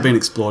it could have been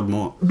explored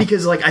more.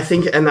 Because, like, I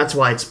think, and that's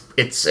why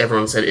it's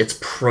everyone said it's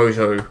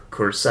proto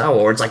Kurosawa,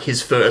 or it's like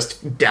his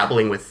first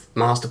dabbling with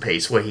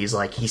masterpiece, where he's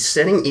like he's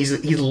taking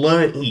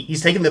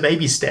the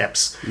baby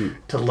steps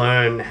to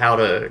learn how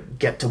to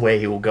get to where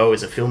he will go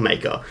as a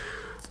filmmaker.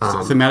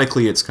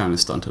 Thematically, it's kind of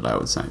stunted, I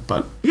would say,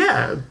 but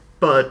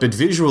but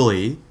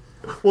visually.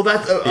 Well,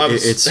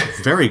 it's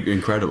very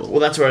incredible. Well,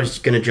 that's where I was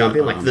going to jump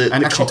in, like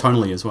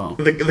tonally as well.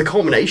 The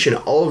culmination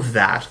of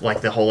that,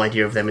 like the whole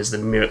idea of them is the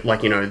mirror, like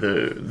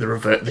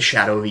the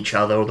shadow of each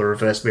other or the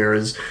reverse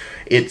mirrors.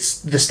 It's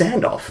the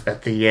standoff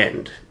at the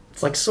end.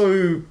 It's like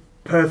so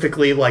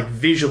perfectly, like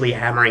visually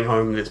hammering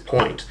home this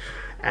point,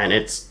 and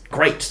it's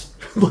great.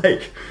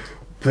 Like,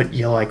 but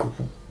you're like,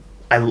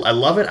 I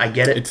love it. I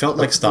get it. It felt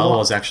like Star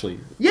Wars, actually.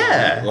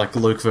 Yeah. Like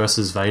Luke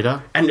versus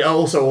Vader. And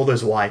also all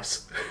those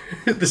wipes.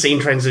 The scene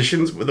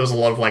transitions, there was a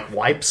lot of, like,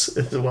 wipes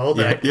as well.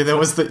 There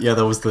was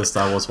the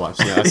Star Wars wipes.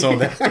 Yeah, I saw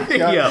that.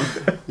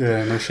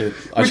 Yeah, no shit.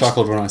 I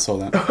chuckled when I saw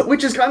that.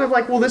 Which is kind of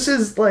like, well, this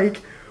is, like...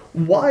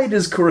 Why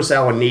does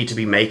Kurosawa need to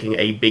be making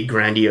a big,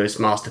 grandiose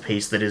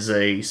masterpiece that is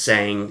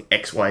saying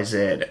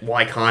XYZ?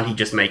 Why can't he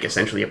just make,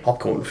 essentially, a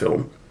popcorn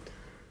film?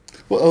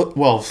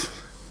 Well...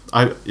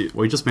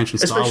 we just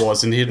mentioned Star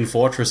Wars and the Hidden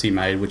Fortress he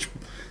made, which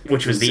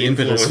was the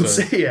impetus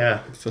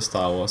for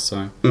Star Wars.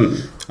 So,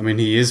 I mean,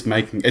 he is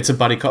making... It's a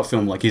buddy cop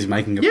film, like he's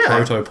making a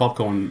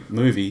proto-popcorn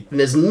movie. And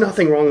there's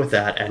nothing wrong with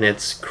that, and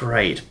it's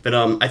great. But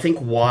I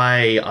think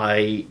my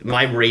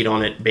read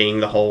on it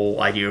being the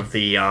whole idea of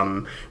the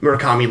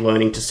Murakami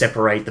learning to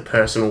separate the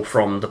personal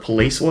from the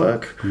police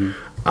work.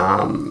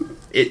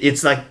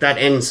 It's like that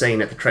end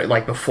scene at the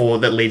like before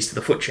that leads to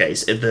the foot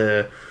chase.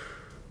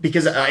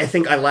 Because I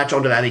think I latch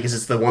onto that because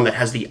it's the one that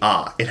has the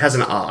arc. It has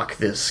an arc,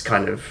 this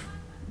kind of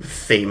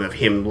theme of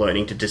him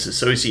learning to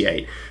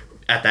disassociate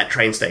at that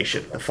train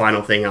station. The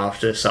final thing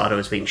after Sato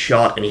has been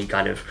shot and he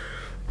kind of,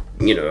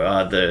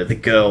 the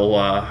girl,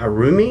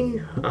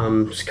 Harumi,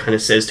 kind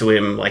of says to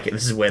him, like,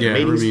 this is where the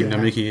meeting's going to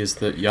happen. Namiki is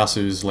the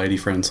Yasu's lady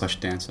friend /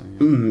 dancer.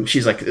 Yeah.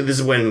 She's like, this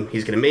is when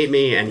he's going to meet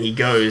me, and he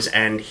goes,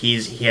 and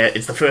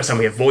it's the first time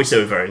we have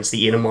voiceover, and it's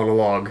the inner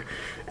monologue.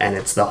 And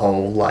it's the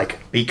whole, like,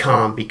 be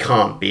calm,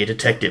 be a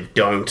detective,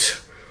 don't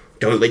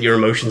let your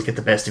emotions get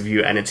the best of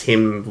you, and it's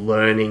him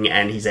learning,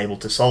 and he's able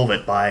to solve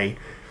it by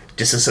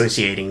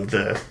disassociating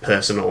the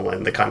personal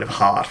and the kind of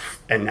heart,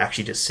 and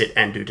actually just sit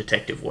and do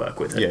detective work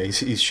with it. Yeah,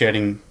 he's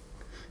shedding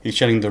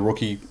the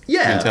rookie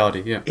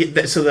mentality,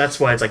 so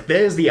that's why it's like,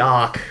 there's the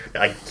arc,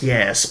 I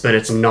guess, but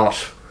it's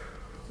not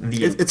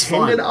the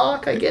intended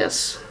arc, I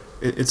guess.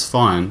 It's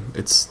fine.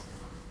 It's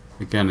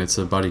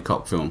a buddy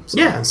cop film.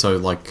 So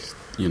like...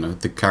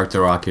 the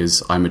character arc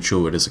is I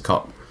matured as a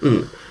cop.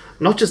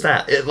 Not just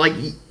that.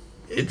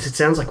 It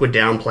sounds like we're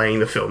downplaying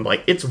the film.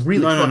 Like, it's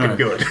really fucking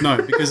good. No,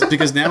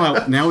 because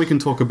now we can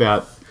talk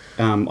about...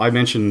 I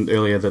mentioned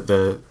earlier that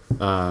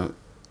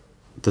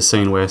the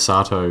scene where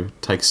Sato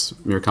takes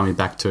Murakami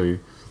back to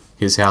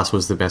his house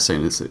was the best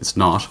scene. It's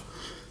not.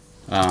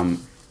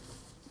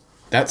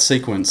 That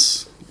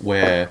sequence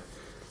where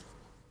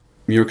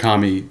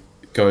Murakami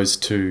goes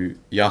to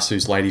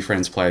Yasu's lady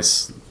friend's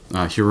place,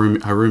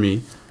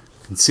 Harumi,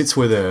 and sits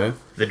with her.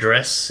 The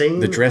dress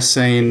scene,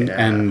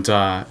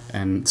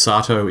 and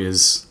Sato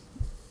is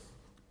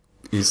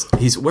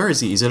where is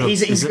he? Is it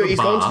he's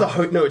gone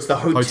to the it's the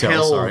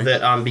hotel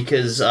that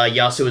because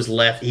Yasu has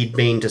left. He'd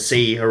been to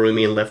see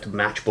Harumi and left a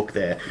matchbook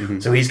there,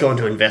 so he's gone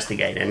to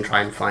investigate and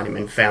try and find him,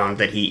 and found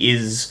that he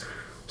is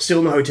still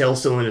in the hotel,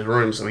 still in his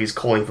room. So he's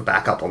calling for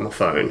backup on the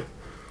phone.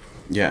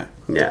 Yeah.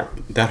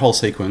 That whole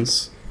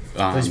sequence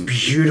those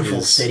beautiful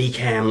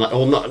Steadicam, like,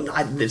 or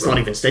not, it's not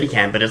even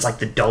Steadicam, but it's like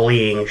the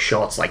dollying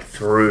shots, like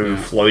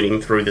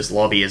floating through this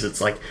lobby as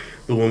it's like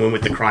the woman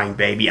with the crying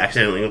baby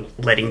accidentally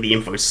letting the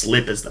info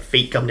slip as the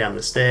feet come down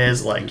the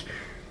stairs, like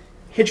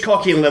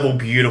Hitchcockian level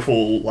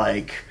beautiful,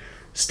 like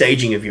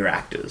staging of your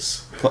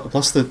actors.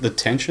 Plus the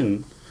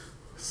tension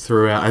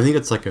throughout. I think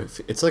it's like a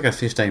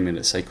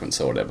 15-minute sequence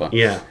or whatever.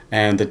 Yeah,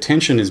 and the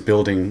tension is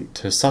building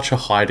to such a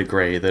high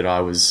degree that I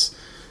was.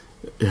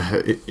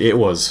 It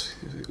was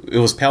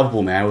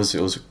palpable, man. It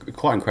was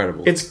quite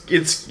incredible.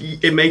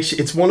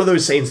 It's one of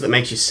those scenes that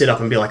makes you sit up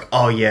and be like,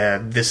 oh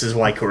yeah, this is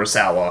why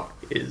Kurosawa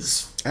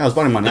is. I was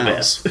biting my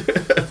nails.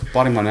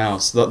 Biting my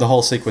nails. The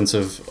whole sequence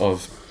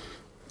of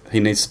he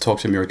needs to talk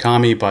to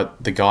Murakami,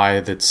 but the guy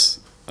that's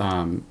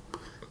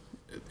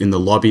in the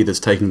lobby that's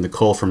taking the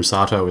call from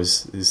Sato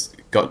is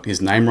got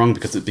his name wrong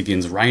because it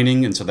begins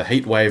raining, and so the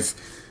heat wave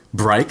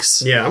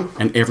breaks,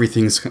 and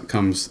everything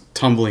comes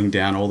tumbling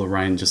down. All the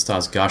rain just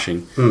starts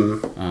gushing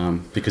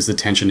because the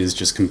tension is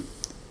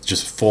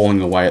just falling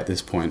away at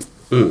this point.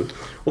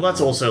 Well, that's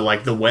also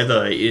like the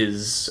weather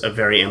is a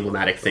very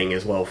emblematic thing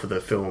as well for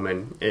the film,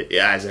 and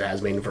as it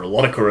has been for a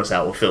lot of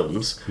Kurosawa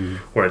films,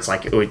 where it's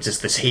like it's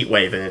just this heat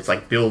wave and it's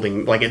like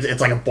building, like it's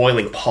like a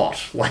boiling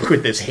pot, like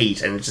with this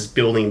heat, and it's just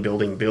building,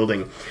 and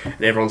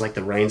everyone's like,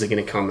 the rains are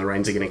going to come,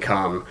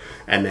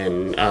 and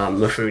then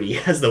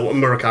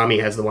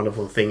Murakami has the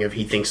wonderful thing of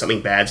he thinks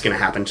something bad's going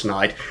to happen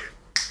tonight,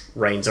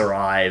 rains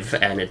arrive,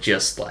 and it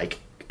just like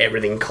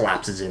everything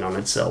collapses in on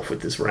itself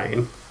with this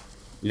rain.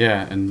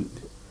 Yeah, and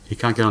he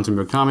can't get onto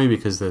Murakami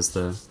because there's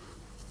the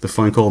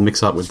phone call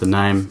mix up with the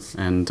name,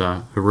 and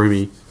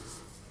Harumi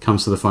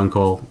comes to the phone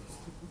call,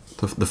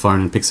 the phone,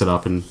 and picks it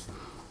up, and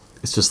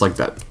it's just like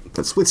that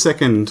split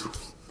second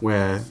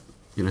where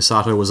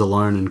Sato was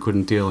alone and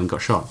couldn't deal and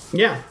got shot.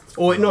 Yeah,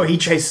 or no, he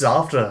chases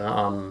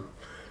after.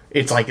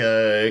 It's like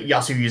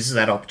Yasu uses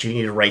that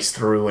opportunity to race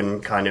through,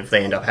 and kind of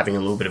they end up having a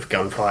little bit of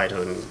gunfight,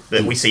 and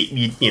that we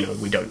see,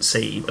 we don't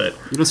see, but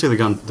you don't see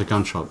the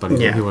gunshot, but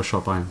he was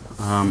shot by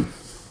him.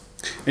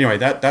 Anyway,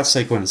 that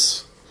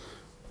sequence,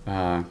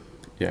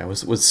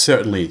 was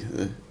certainly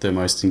the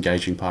most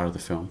engaging part of the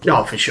film.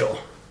 Oh, for sure.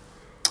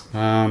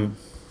 But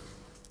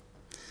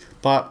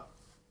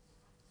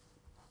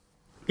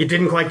it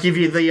didn't quite give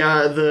you the.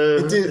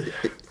 It did.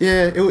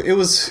 Yeah, it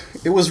was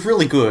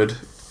really good.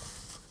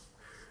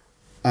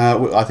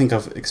 I think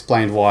I've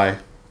explained why.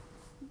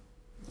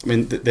 I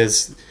mean,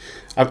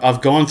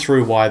 I've gone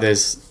through why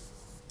there's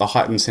a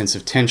heightened sense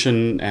of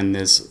tension, and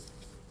it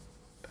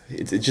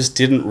just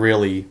didn't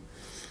really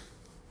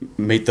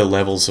meet the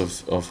levels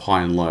of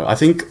high and low. I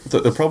think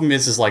the problem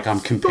is like I'm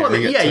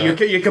comparing it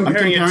to... you're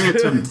comparing it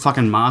to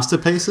fucking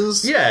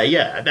masterpieces.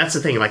 Yeah, that's the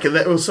thing. Like,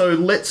 so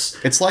let's...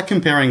 It's like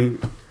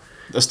comparing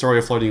the story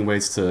of Floating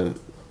Weeds to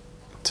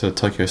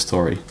Tokyo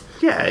Story.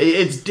 Yeah,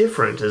 it's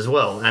different as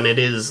well, and it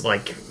is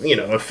like,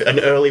 an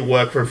early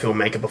work for a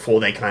filmmaker before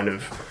they kind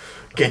of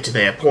get to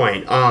their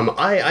point.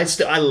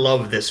 I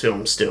love this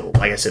film still.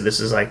 Like I said,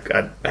 this is like,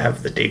 I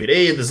have the DVD,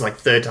 this is like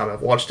the third time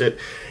I've watched it.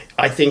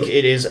 I think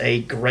it is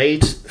a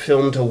great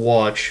film to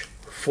watch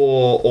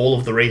for all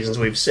of the reasons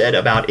we've said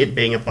about it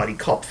being a buddy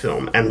cop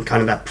film and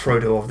kind of that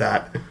proto of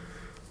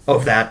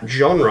that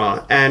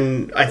genre.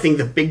 And I think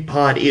the big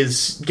part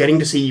is getting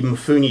to see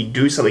Mifune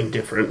do something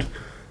different,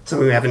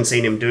 something we haven't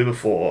seen him do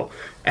before.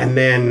 And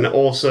then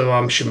also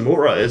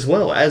Shimura as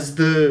well as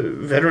the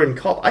veteran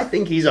cop. I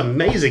think he's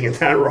amazing in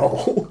that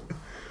role.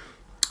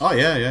 Oh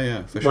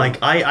yeah, for sure. Like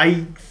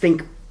I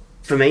think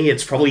for me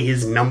it's probably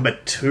his number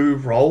 2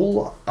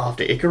 role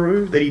after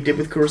Ikaru that he did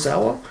with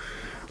Kurosawa.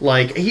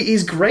 Like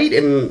he's great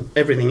in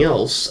everything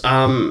else.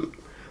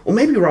 Or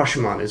maybe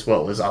Rashomon as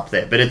well is up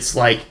there, but it's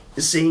like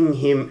seeing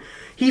him,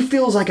 he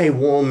feels like a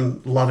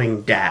warm,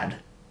 loving dad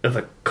of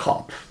a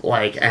cop,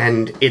 like,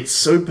 and it's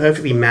so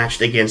perfectly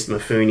matched against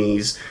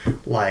Mifune's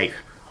like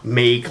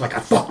meek, like, I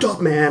fucked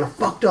up, man,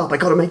 I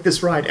gotta make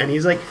this right, and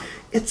he's like,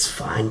 it's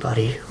fine,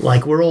 buddy,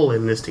 like, we're all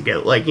in this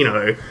together, like,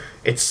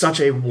 it's such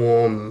a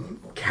warm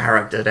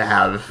character to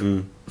have,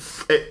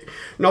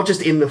 not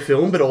just in the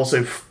film, but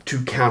also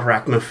to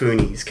counteract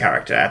Mifune's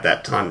character at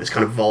that time, this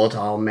kind of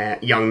volatile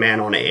young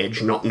man on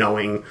edge, not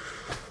knowing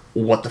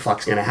what the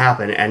fuck's gonna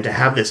happen, and to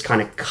have this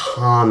kind of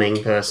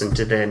calming person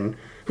to then,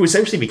 who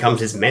essentially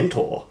becomes his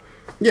mentor.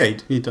 Yeah,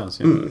 he does.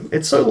 Yeah.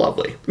 It's so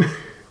lovely.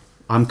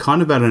 I'm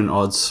kind of at an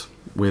odds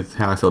with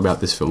how I feel about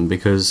this film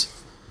because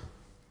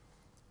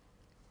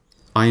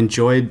I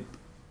enjoyed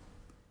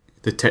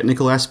the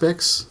technical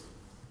aspects,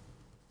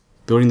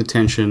 building the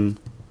tension,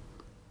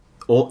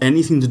 or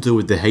anything to do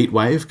with the heat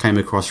wave came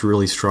across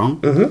really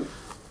strong.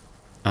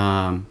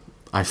 Mm-hmm.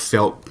 I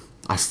felt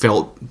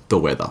the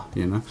weather,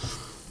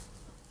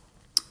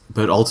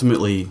 but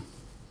ultimately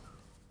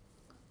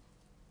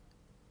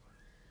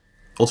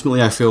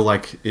I feel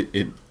like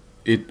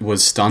it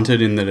was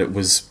stunted in that it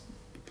was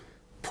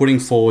putting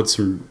forward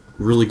some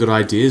really good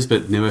ideas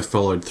but never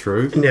followed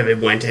through. Never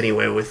went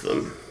anywhere with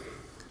them.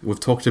 We've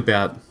talked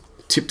about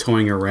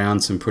tiptoeing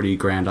around some pretty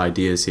grand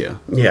ideas here.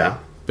 Yeah.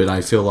 But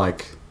I feel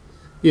like,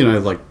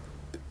 like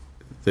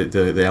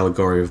the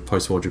allegory of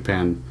post-war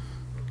Japan,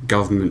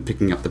 government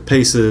picking up the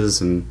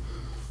pieces, and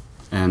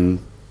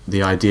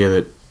the idea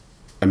that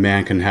a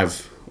man can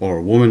have, or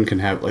a woman can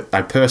have, like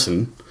a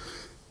person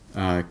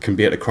can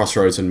be at a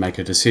crossroads and make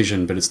a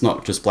decision, but it's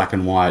not just black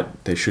and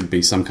white. There should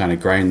be some kind of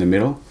grey in the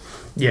middle.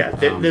 Yeah,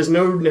 there's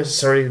no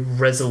necessary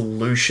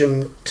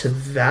resolution to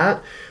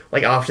that.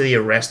 Like, after the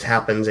arrest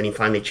happens and he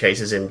finally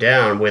chases him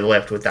down, we're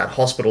left with that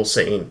hospital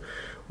scene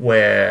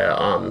where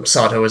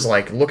Sato is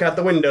like, look out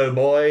the window,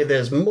 boy,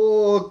 there's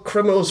more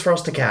criminals for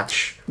us to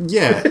catch.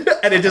 Yeah.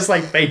 And it just,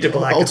 like, fade to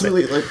black.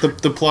 Ultimately, like,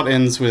 the plot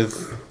ends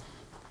with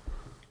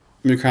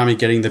Murakami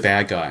getting the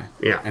bad guy.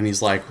 Yeah. And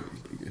he's like,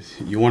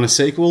 you want a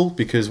sequel?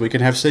 Because we can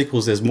have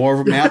sequels. There's more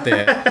of them out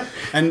there.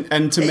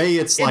 And to me,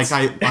 it's like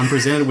I'm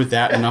presented with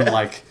that, and I'm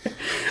like,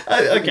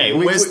 okay,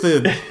 where's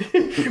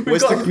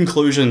the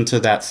conclusion to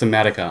that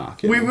thematic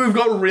arc? We've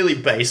gotten really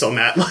base on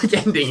that, like,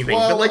 ending thing.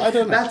 Well, but, like, I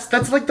don't know.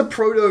 that's like the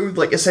proto,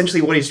 like,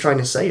 essentially what he's trying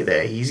to say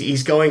there.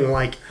 He's going,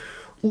 like,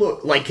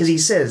 look, like, because he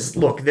says,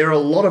 look, there are a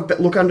lot of,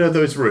 look under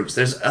those roofs.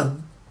 There's a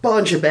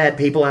bunch of bad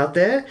people out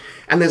there,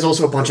 and there's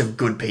also a bunch of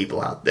good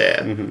people out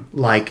there. Mm-hmm.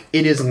 Like,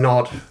 it is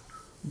not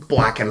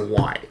black and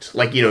white.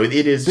 Like, you know, it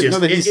is just... No,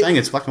 but he's saying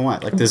it's black and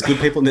white. Like, there's good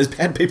people and there's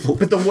bad people.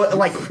 But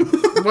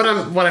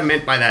what I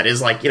meant by that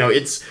is, like, you know,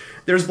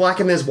 there's black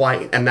and there's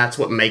white, and that's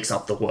what makes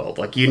up the world.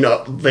 Like, you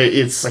know,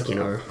 it's like, you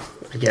know,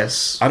 I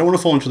guess... I don't want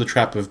to fall into the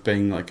trap of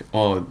being like,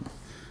 oh,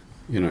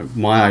 you know,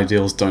 my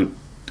ideals don't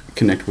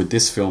connect with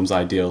this film's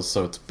ideals,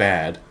 so it's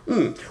bad.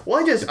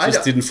 Well, I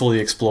just didn't fully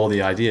explore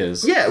the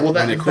ideas. Yeah, well,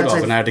 and it could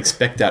have, and I'd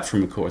expect that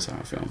from a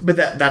Kurosawa film. But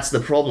that's the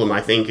problem, I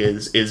think,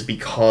 is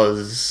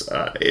because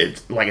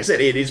it, like I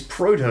said, it is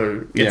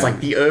proto. It's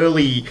like the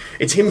early.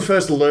 It's him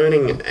first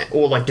learning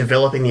or like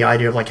developing the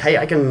idea of like, hey,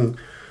 I can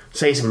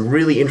say some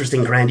really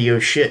interesting,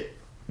 grandiose shit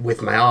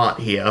with my art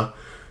here.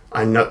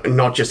 I'm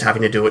not just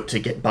having to do it to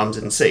get bums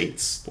in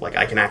seats. Like,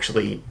 I can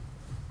actually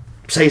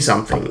say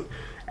something.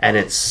 And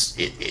it's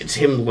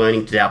him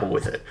learning to dabble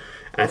with it.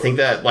 And I think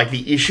that, like,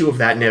 the issue of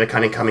that never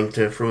kind of coming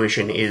to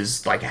fruition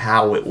is, like,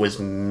 how it was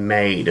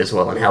made as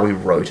well and how he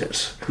wrote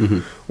it. Mm-hmm.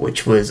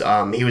 Which was,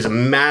 he was a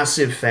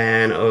massive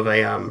fan of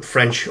a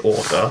French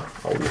author.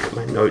 I'll look at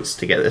my notes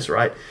to get this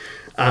right.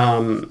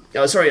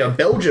 A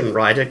Belgian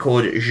writer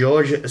called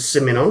Georges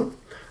Simenon,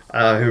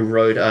 who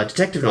wrote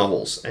detective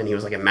novels. And he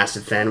was, like, a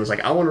massive fan. He was like,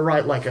 I want to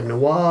write, like, a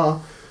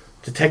noir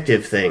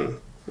detective thing.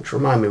 Which,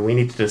 remind me, we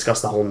need to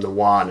discuss the whole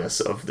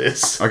noirness of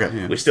this. Okay,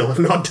 yeah. We still have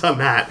not done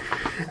that.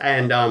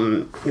 And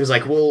he was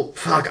like, well,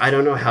 fuck, I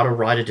don't know how to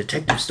write a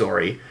detective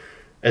story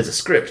as a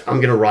script.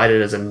 I'm going to write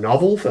it as a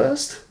novel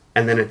first,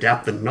 and then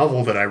adapt the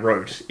novel that I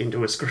wrote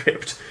into a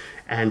script.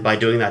 And by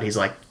doing that, he's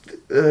like,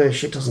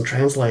 shit doesn't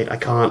translate. I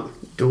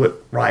can't do it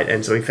right.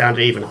 And so he found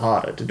it even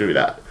harder to do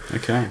that.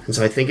 Okay. And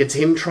so I think it's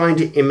him trying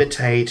to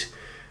imitate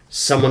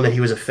someone that he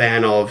was a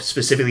fan of,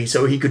 specifically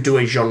so he could do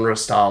a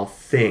genre-style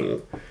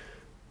thing.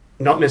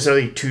 Not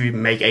necessarily to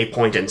make a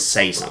point and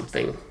say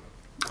something.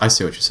 I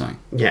see what you're saying.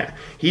 Yeah.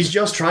 He's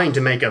just trying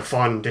to make a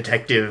fun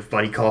detective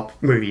buddy cop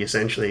movie,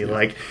 essentially. Yeah.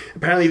 Like,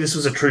 apparently this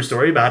was a true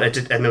story about it,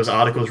 and there was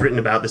articles written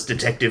about this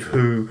detective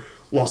who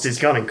lost his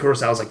gun, and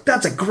Kurosawa was like,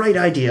 that's a great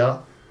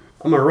idea.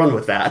 I'm gonna run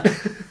with that.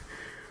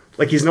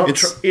 Like, he's not...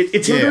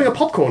 It's him doing a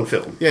popcorn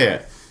film.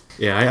 Yeah.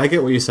 I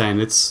get what you're saying.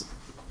 It's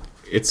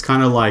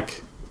kind of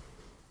like...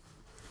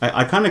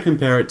 I kind of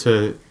compare it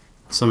to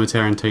some of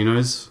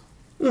Tarantino's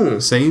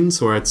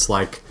scenes where it's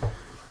like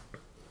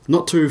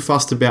not too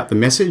fussed about the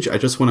message. I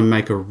just want to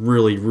make a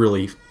really,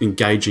 really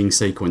engaging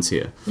sequence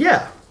here.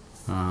 Yeah.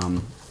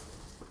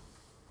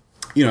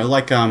 You know,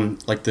 like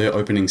the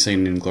opening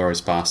scene in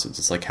Inglourious Basterds.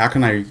 It's like, how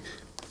can I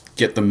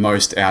get the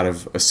most out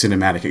of a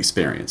cinematic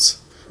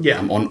experience? Yeah.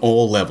 On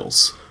all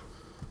levels.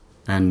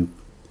 And,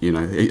 you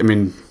know, I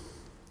mean,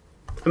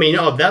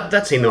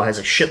 that scene though has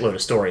a shitload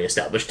of story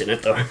established in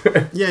it though.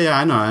 yeah,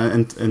 I know,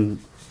 and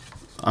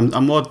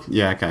I'm more...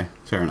 Yeah, okay,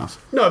 fair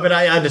enough. No, but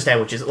I understand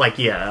what you're... Like,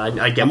 yeah,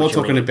 I get I'm more what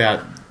you talking mean.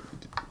 about...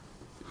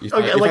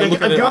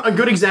 A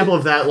good example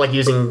of that, like,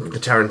 using the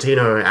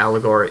Tarantino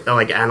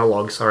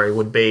analog,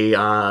 would be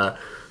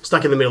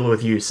Stuck in the Middle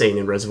with You scene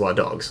in Reservoir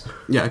Dogs.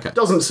 Yeah, okay.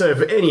 Doesn't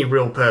serve any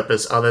real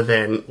purpose other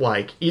than,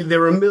 like,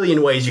 there are a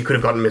million ways you could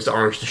have gotten Mr.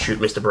 Orange to shoot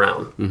Mr.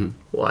 Brown. Mm-hmm.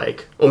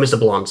 Like, or Mr.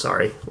 Blonde,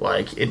 sorry.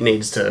 Like, it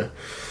needs to...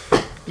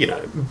 You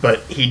know,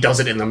 but he does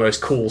it in the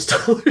most cool,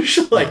 stylish,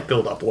 like,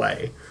 build-up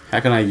way.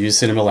 How can I use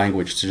cinema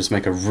language to just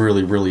make a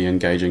really, really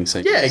engaging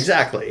sequence? Yeah,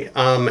 exactly.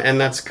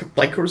 And that's,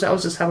 like,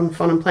 Kurosawa's just having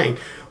fun and playing.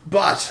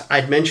 But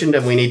I'd mentioned,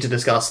 and we need to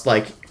discuss,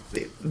 like,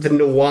 the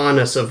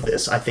noirness of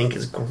this, I think,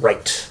 is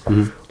great.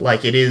 Mm-hmm.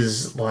 Like, it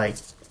is, like,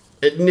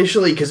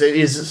 initially, because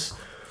it's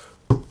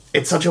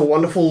such a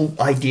wonderful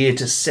idea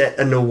to set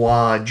a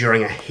noir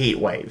during a heat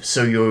wave.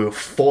 So you're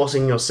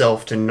forcing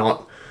yourself to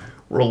not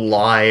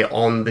rely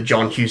on the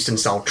John Huston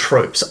style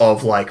tropes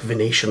of like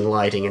Venetian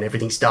lighting and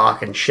everything's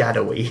dark and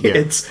shadowy.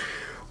 Yeah.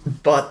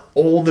 But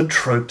all the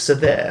tropes are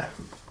there.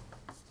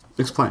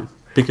 Explain.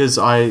 Because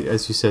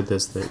as you said,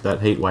 there's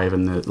that heat wave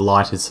and the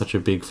light is such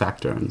a big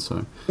factor, and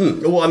so.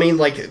 Well, I mean,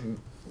 like,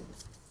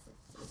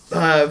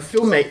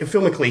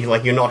 filmically,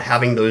 like, you're not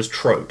having those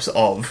tropes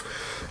of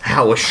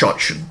how a shot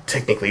should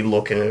technically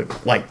look in a,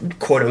 like,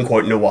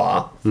 quote-unquote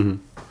noir. Mm-hmm.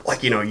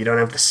 Like, you know, you don't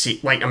have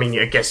I mean,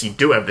 I guess you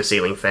do have the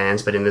ceiling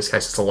fans, but in this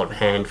case it's a lot of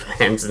hand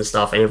fans and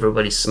stuff, and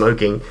everybody's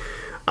smoking.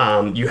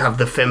 You have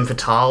the femme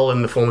fatale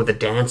in the form of the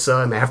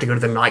dancer, and they have to go to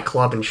the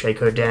nightclub and shake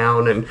her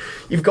down, and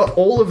you've got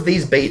all of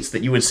these beats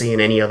that you would see in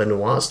any other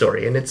noir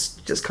story, and it's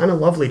just kind of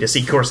lovely to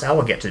see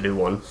Kurosawa get to do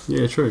one.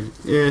 Yeah, true.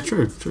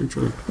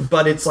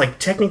 But it's, like,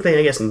 technically,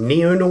 I guess,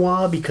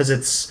 neo-noir, because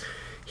it's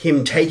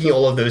him taking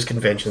all of those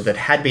conventions that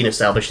had been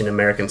established in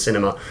American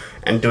cinema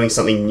and doing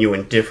something new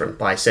and different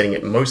by setting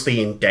it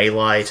mostly in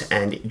daylight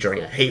and during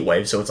a heat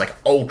wave, so it's like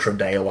ultra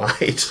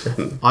daylight.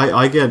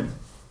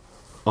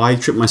 I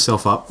trip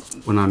myself up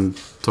when I'm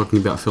talking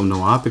about film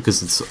noir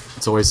because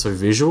it's always so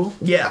visual.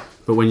 Yeah.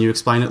 But when you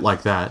explain it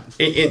like that,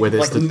 where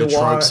there's like the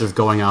tropes of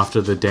going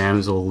after the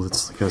damsel,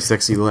 it's like a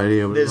sexy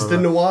lady or whatever. There's the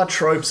noir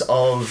tropes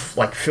of,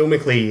 like,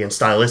 filmically and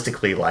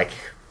stylistically, like,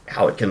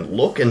 how it can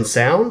look and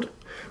sound,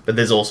 but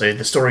there's also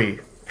the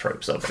story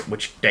tropes of it,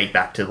 which date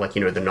back to, like,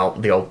 you know,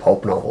 the old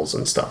pulp novels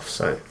and stuff,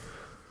 so...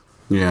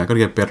 Yeah, I've got to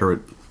get better at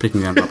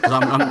picking them up, because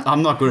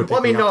I'm not good at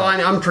picking up.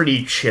 I'm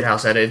pretty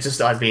shithouse at it. It's just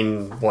I've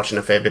been watching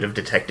a fair bit of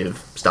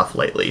detective stuff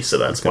lately, so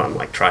that's why I'm,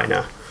 like, trying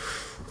to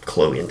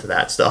clue into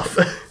that stuff.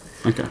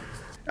 Okay.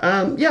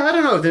 Yeah, I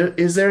don't know.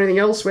 Is there anything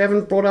else we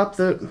haven't brought up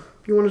that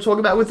you want to talk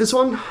about with this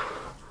one?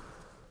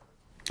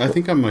 I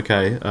think I'm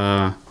okay.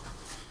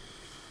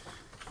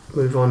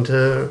 Move on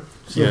to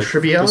some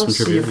trivia,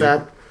 see if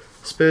that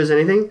spurs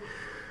anything.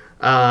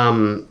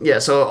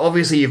 So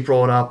obviously you've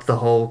brought up the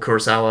whole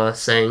Kurosawa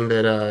saying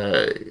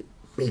that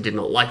he did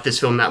not like this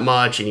film that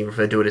much, and he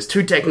referred to it as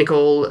too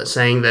technical,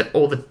 saying that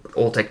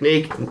all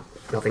technique,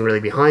 nothing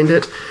really behind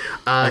it.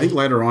 I think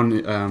later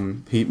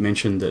on he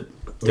mentioned that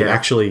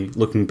actually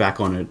looking back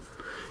on it,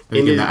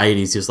 in the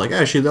 80s, he was like,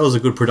 actually, that was a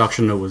good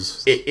production. It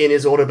was... In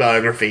his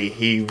autobiography,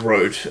 he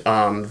wrote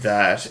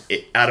that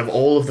out of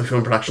all of the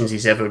film productions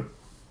he's ever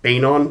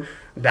been on,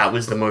 that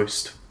was the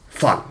most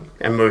fun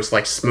and most,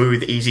 like,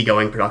 smooth,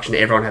 easygoing production.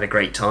 Everyone had a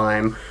great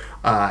time.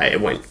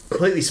 It went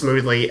completely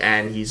smoothly,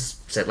 and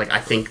he's said, like, I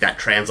think that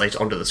translates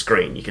onto the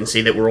screen. You can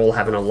see that we're all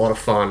having a lot of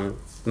fun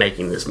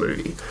making this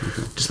movie,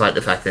 despite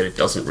the fact that it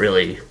doesn't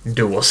really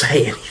do or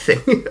say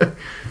anything.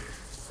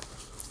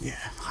 Yeah.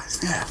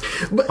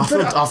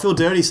 I feel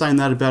dirty saying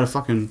that about a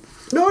fucking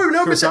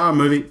Kurosawa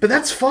movie. But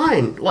that's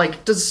fine.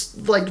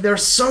 There are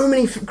so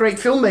many great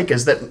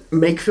filmmakers that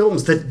make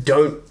films that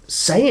don't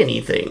say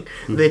anything.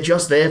 They're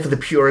just there for the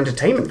pure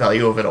entertainment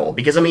value of it all.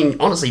 Because, I mean,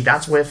 honestly,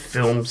 that's where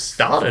film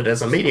started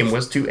as a medium,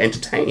 was to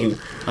entertain.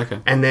 Okay.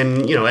 And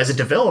then, you know, as it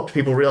developed,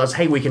 people realized,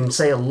 hey, we can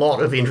say a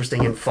lot of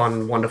interesting and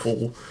fun,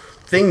 wonderful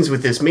things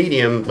with this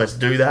medium. Let's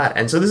do that.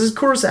 And so this is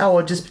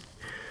Kurosawa just...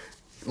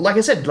 like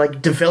I said,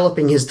 like,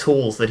 developing his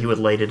tools that he would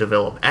later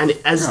develop. And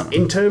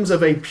in terms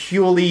of a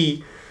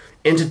purely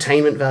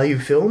entertainment value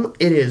film,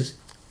 it is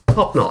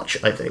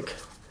top-notch, I think.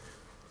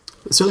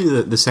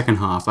 Certainly the second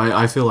half,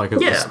 I feel like it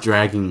was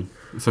dragging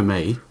for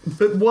me.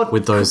 But what...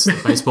 with those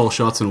baseball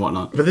shots and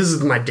whatnot. But this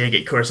is my dig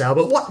at Kurosawa.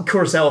 But what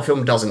Kurosawa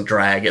film doesn't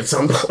drag at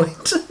some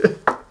point?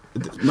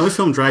 No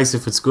film drags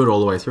if it's good all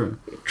the way through.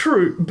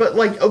 True, but,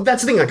 like,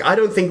 that's the thing. Like, I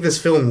don't think this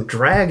film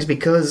drags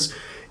because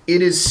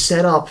it is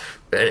set up...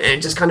 and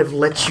it just kind of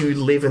lets you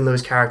live in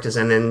those characters,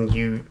 and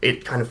then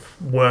it kind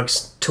of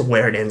works to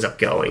where it ends up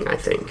going, I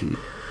think.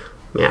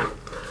 Yeah.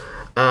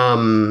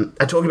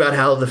 I talked about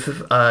how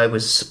it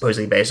was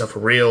supposedly based off a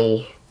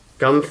real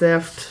gun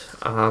theft,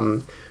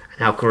 and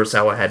how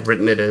Kurosawa had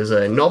written it as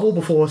a novel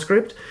before a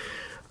script.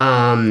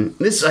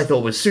 This I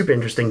thought was super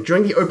interesting.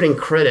 During the opening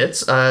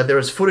credits, there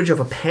was footage of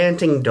a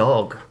panting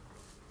dog.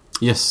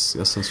 Yes,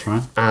 that's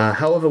right.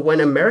 However, when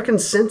American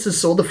censors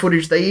saw the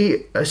footage,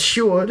 they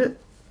assumed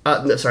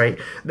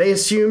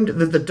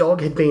that the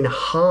dog had been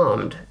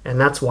harmed, and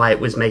that's why it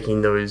was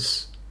making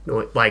those,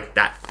 like,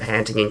 that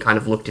panting and kind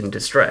of looked in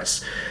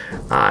distress.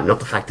 Not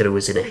the fact that it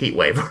was in a heat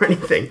wave or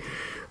anything.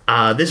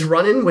 This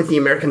run-in with the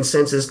American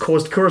censors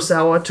caused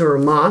Kurosawa to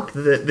remark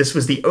that this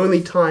was the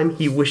only time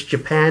he wished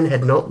Japan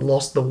had not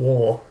lost the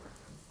war.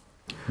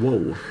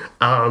 Whoa.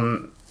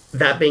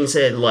 That being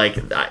said, like,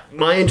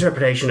 my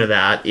interpretation of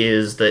that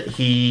is that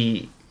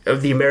the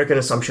American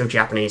assumption of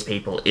Japanese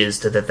people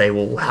is that they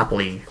will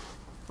happily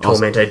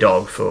torment a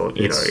dog for,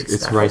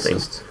 it's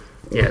racist.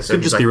 Yeah, so it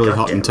could just be really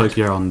hot in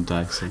Tokyo on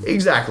the day. So.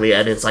 Exactly,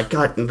 and it's like,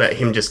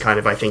 him just kind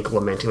of, I think,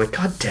 lamenting, like,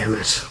 God damn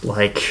it,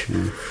 like,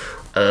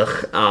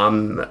 ugh.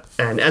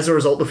 And as a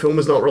result, the film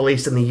was not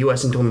released in the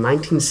US until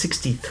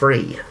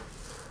 1963.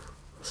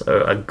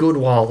 So a good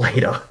while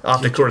later,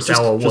 after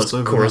Kurosawa was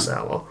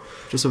Kurosawa.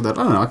 Just of that,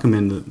 I don't know, I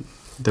commend that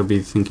they'll be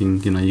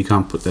thinking, you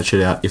can't put that shit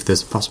out if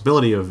there's a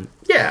possibility of...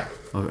 Yeah.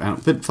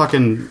 But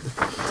fucking...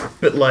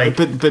 But, like...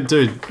 But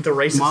dude, the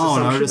racist Milo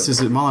and Otis,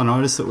 is it Milo and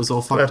Otis that was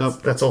all fucked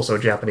up? That's also a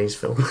Japanese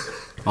film.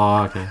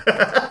 Oh, okay.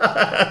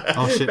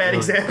 Oh, shit. Bad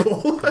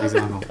example.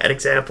 Bad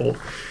example.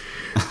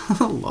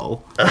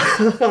 Lol.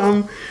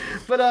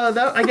 But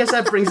I guess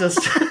that brings us...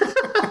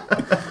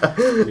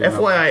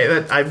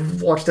 FYI,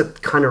 I've watched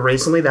it kind of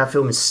recently. That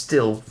film is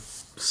still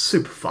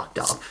super fucked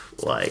up.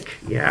 Like,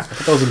 yeah. I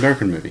thought that was an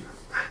American movie.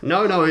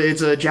 No,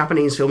 it's a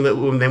Japanese film that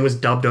then was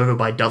dubbed over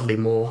by Dudley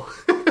Moore.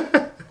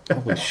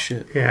 Holy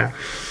shit. Yeah,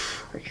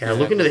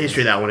 look into the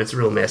history of that one. It's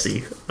real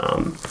messy.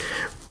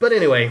 But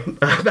anyway,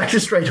 back to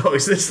Stray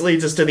Dogs. This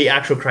leads us to the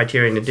actual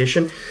Criterion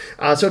edition.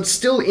 So it's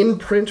still in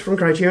print from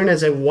Criterion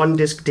as a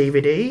one-disc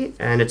DVD,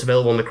 and it's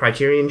available on the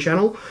Criterion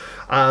channel.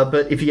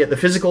 But if you get the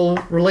physical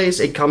release,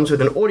 it comes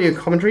with an audio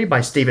commentary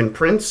by Stephen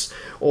Prince,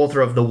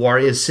 author of The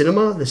Warriors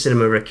Cinema, the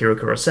cinema of Akira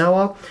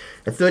Kurosawa,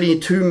 a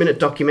 32-minute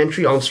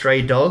documentary on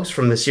stray dogs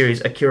from the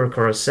series Akira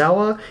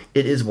Kurosawa.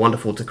 It is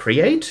wonderful to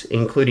create,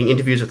 including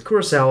interviews with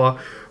Kurosawa,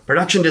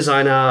 production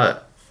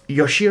designer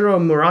Yoshiro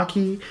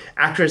Muraki,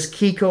 actress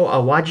Kiko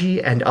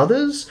Awaji, and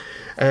others,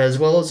 as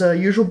well as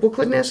usual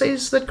booklet and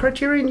essays that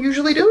Criterion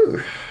usually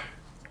do.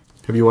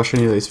 Have you watched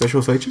any of these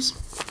special features?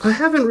 I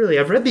haven't really.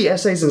 I've read the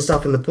essays and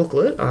stuff in the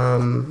booklet,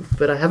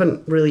 but I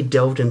haven't really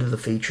delved into the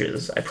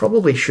features. I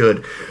probably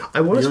should.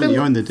 You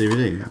own the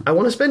DVD. I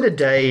want to spend a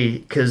day,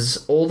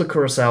 because all the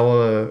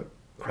Kurosawa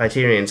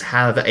Criterions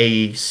have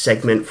a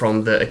segment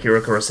from the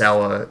Akira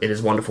Kurosawa It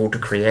Is Wonderful to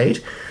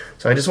Create.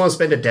 So I just want to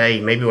spend a day,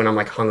 maybe when I'm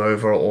like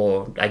hungover,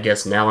 or I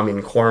guess now I'm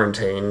in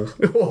quarantine,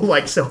 or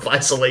like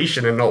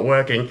self-isolation and not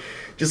working,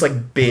 just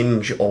like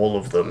binge all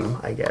of them,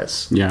 I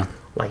guess. Yeah.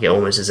 Like it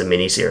almost as a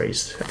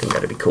mini-series. I think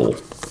that'd be cool.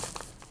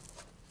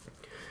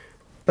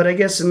 But I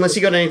guess, unless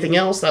you got anything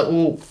else, that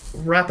will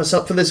wrap us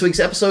up for this week's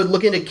episode,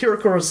 looking at Akira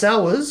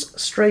Kurosawa's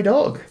Stray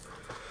Dog.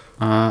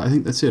 I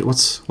think that's it.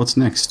 What's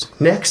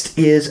next? Next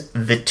is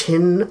The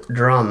Tin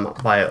Drum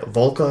by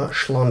Volker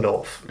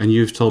Schlondorf. And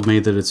you've told me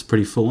that it's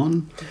pretty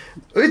full-on?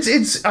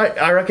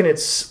 I reckon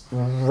it's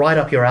right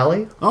up your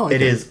alley. Oh, okay.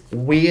 It is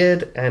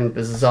weird and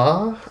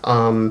bizarre.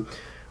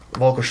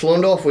 Volker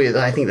Schlondorf,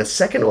 I think the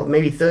second or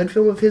maybe third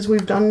film of his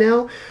we've done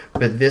now,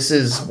 but this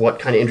is what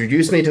kind of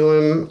introduced me to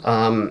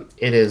him.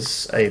 It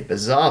is a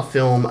bizarre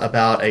film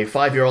about a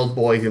 5-year-old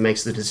boy who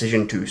makes the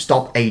decision to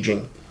stop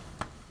aging.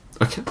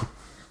 Okay.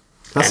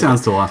 That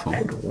sounds delightful.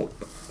 And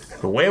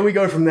where we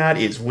go from that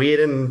is weird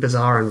and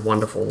bizarre and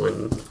wonderful,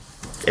 and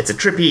it's a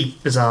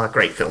trippy, bizarre,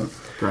 great film.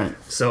 Great.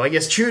 So I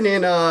guess tune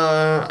in,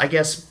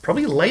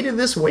 probably later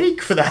this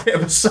week for that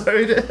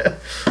episode.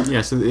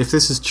 Yeah, so if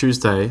this is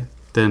Tuesday,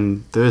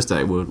 then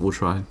Thursday we'll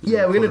try.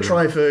 Yeah, we're going to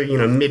try for,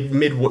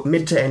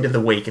 mid to end of the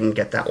week and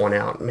get that one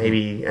out.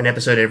 Maybe an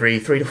episode every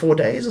 3 to 4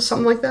 days or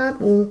something like that.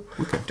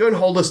 Don't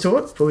hold us to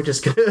it, but we're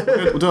just going to...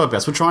 We'll do our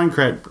best. We'll try and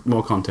create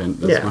more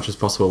content as much as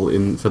possible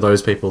for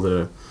those people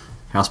that are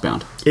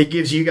housebound. It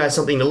gives you guys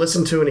something to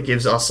listen to, and it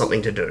gives us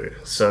something to do.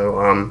 So,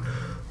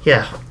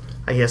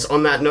 I guess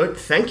on that note,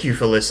 thank you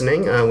for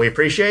listening. We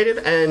appreciate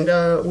it, and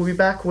we'll be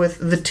back with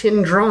The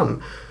Tin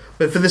Drum.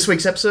 But for this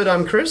week's episode,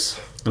 I'm Chris.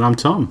 And I'm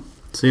Tom.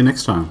 See you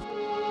next time.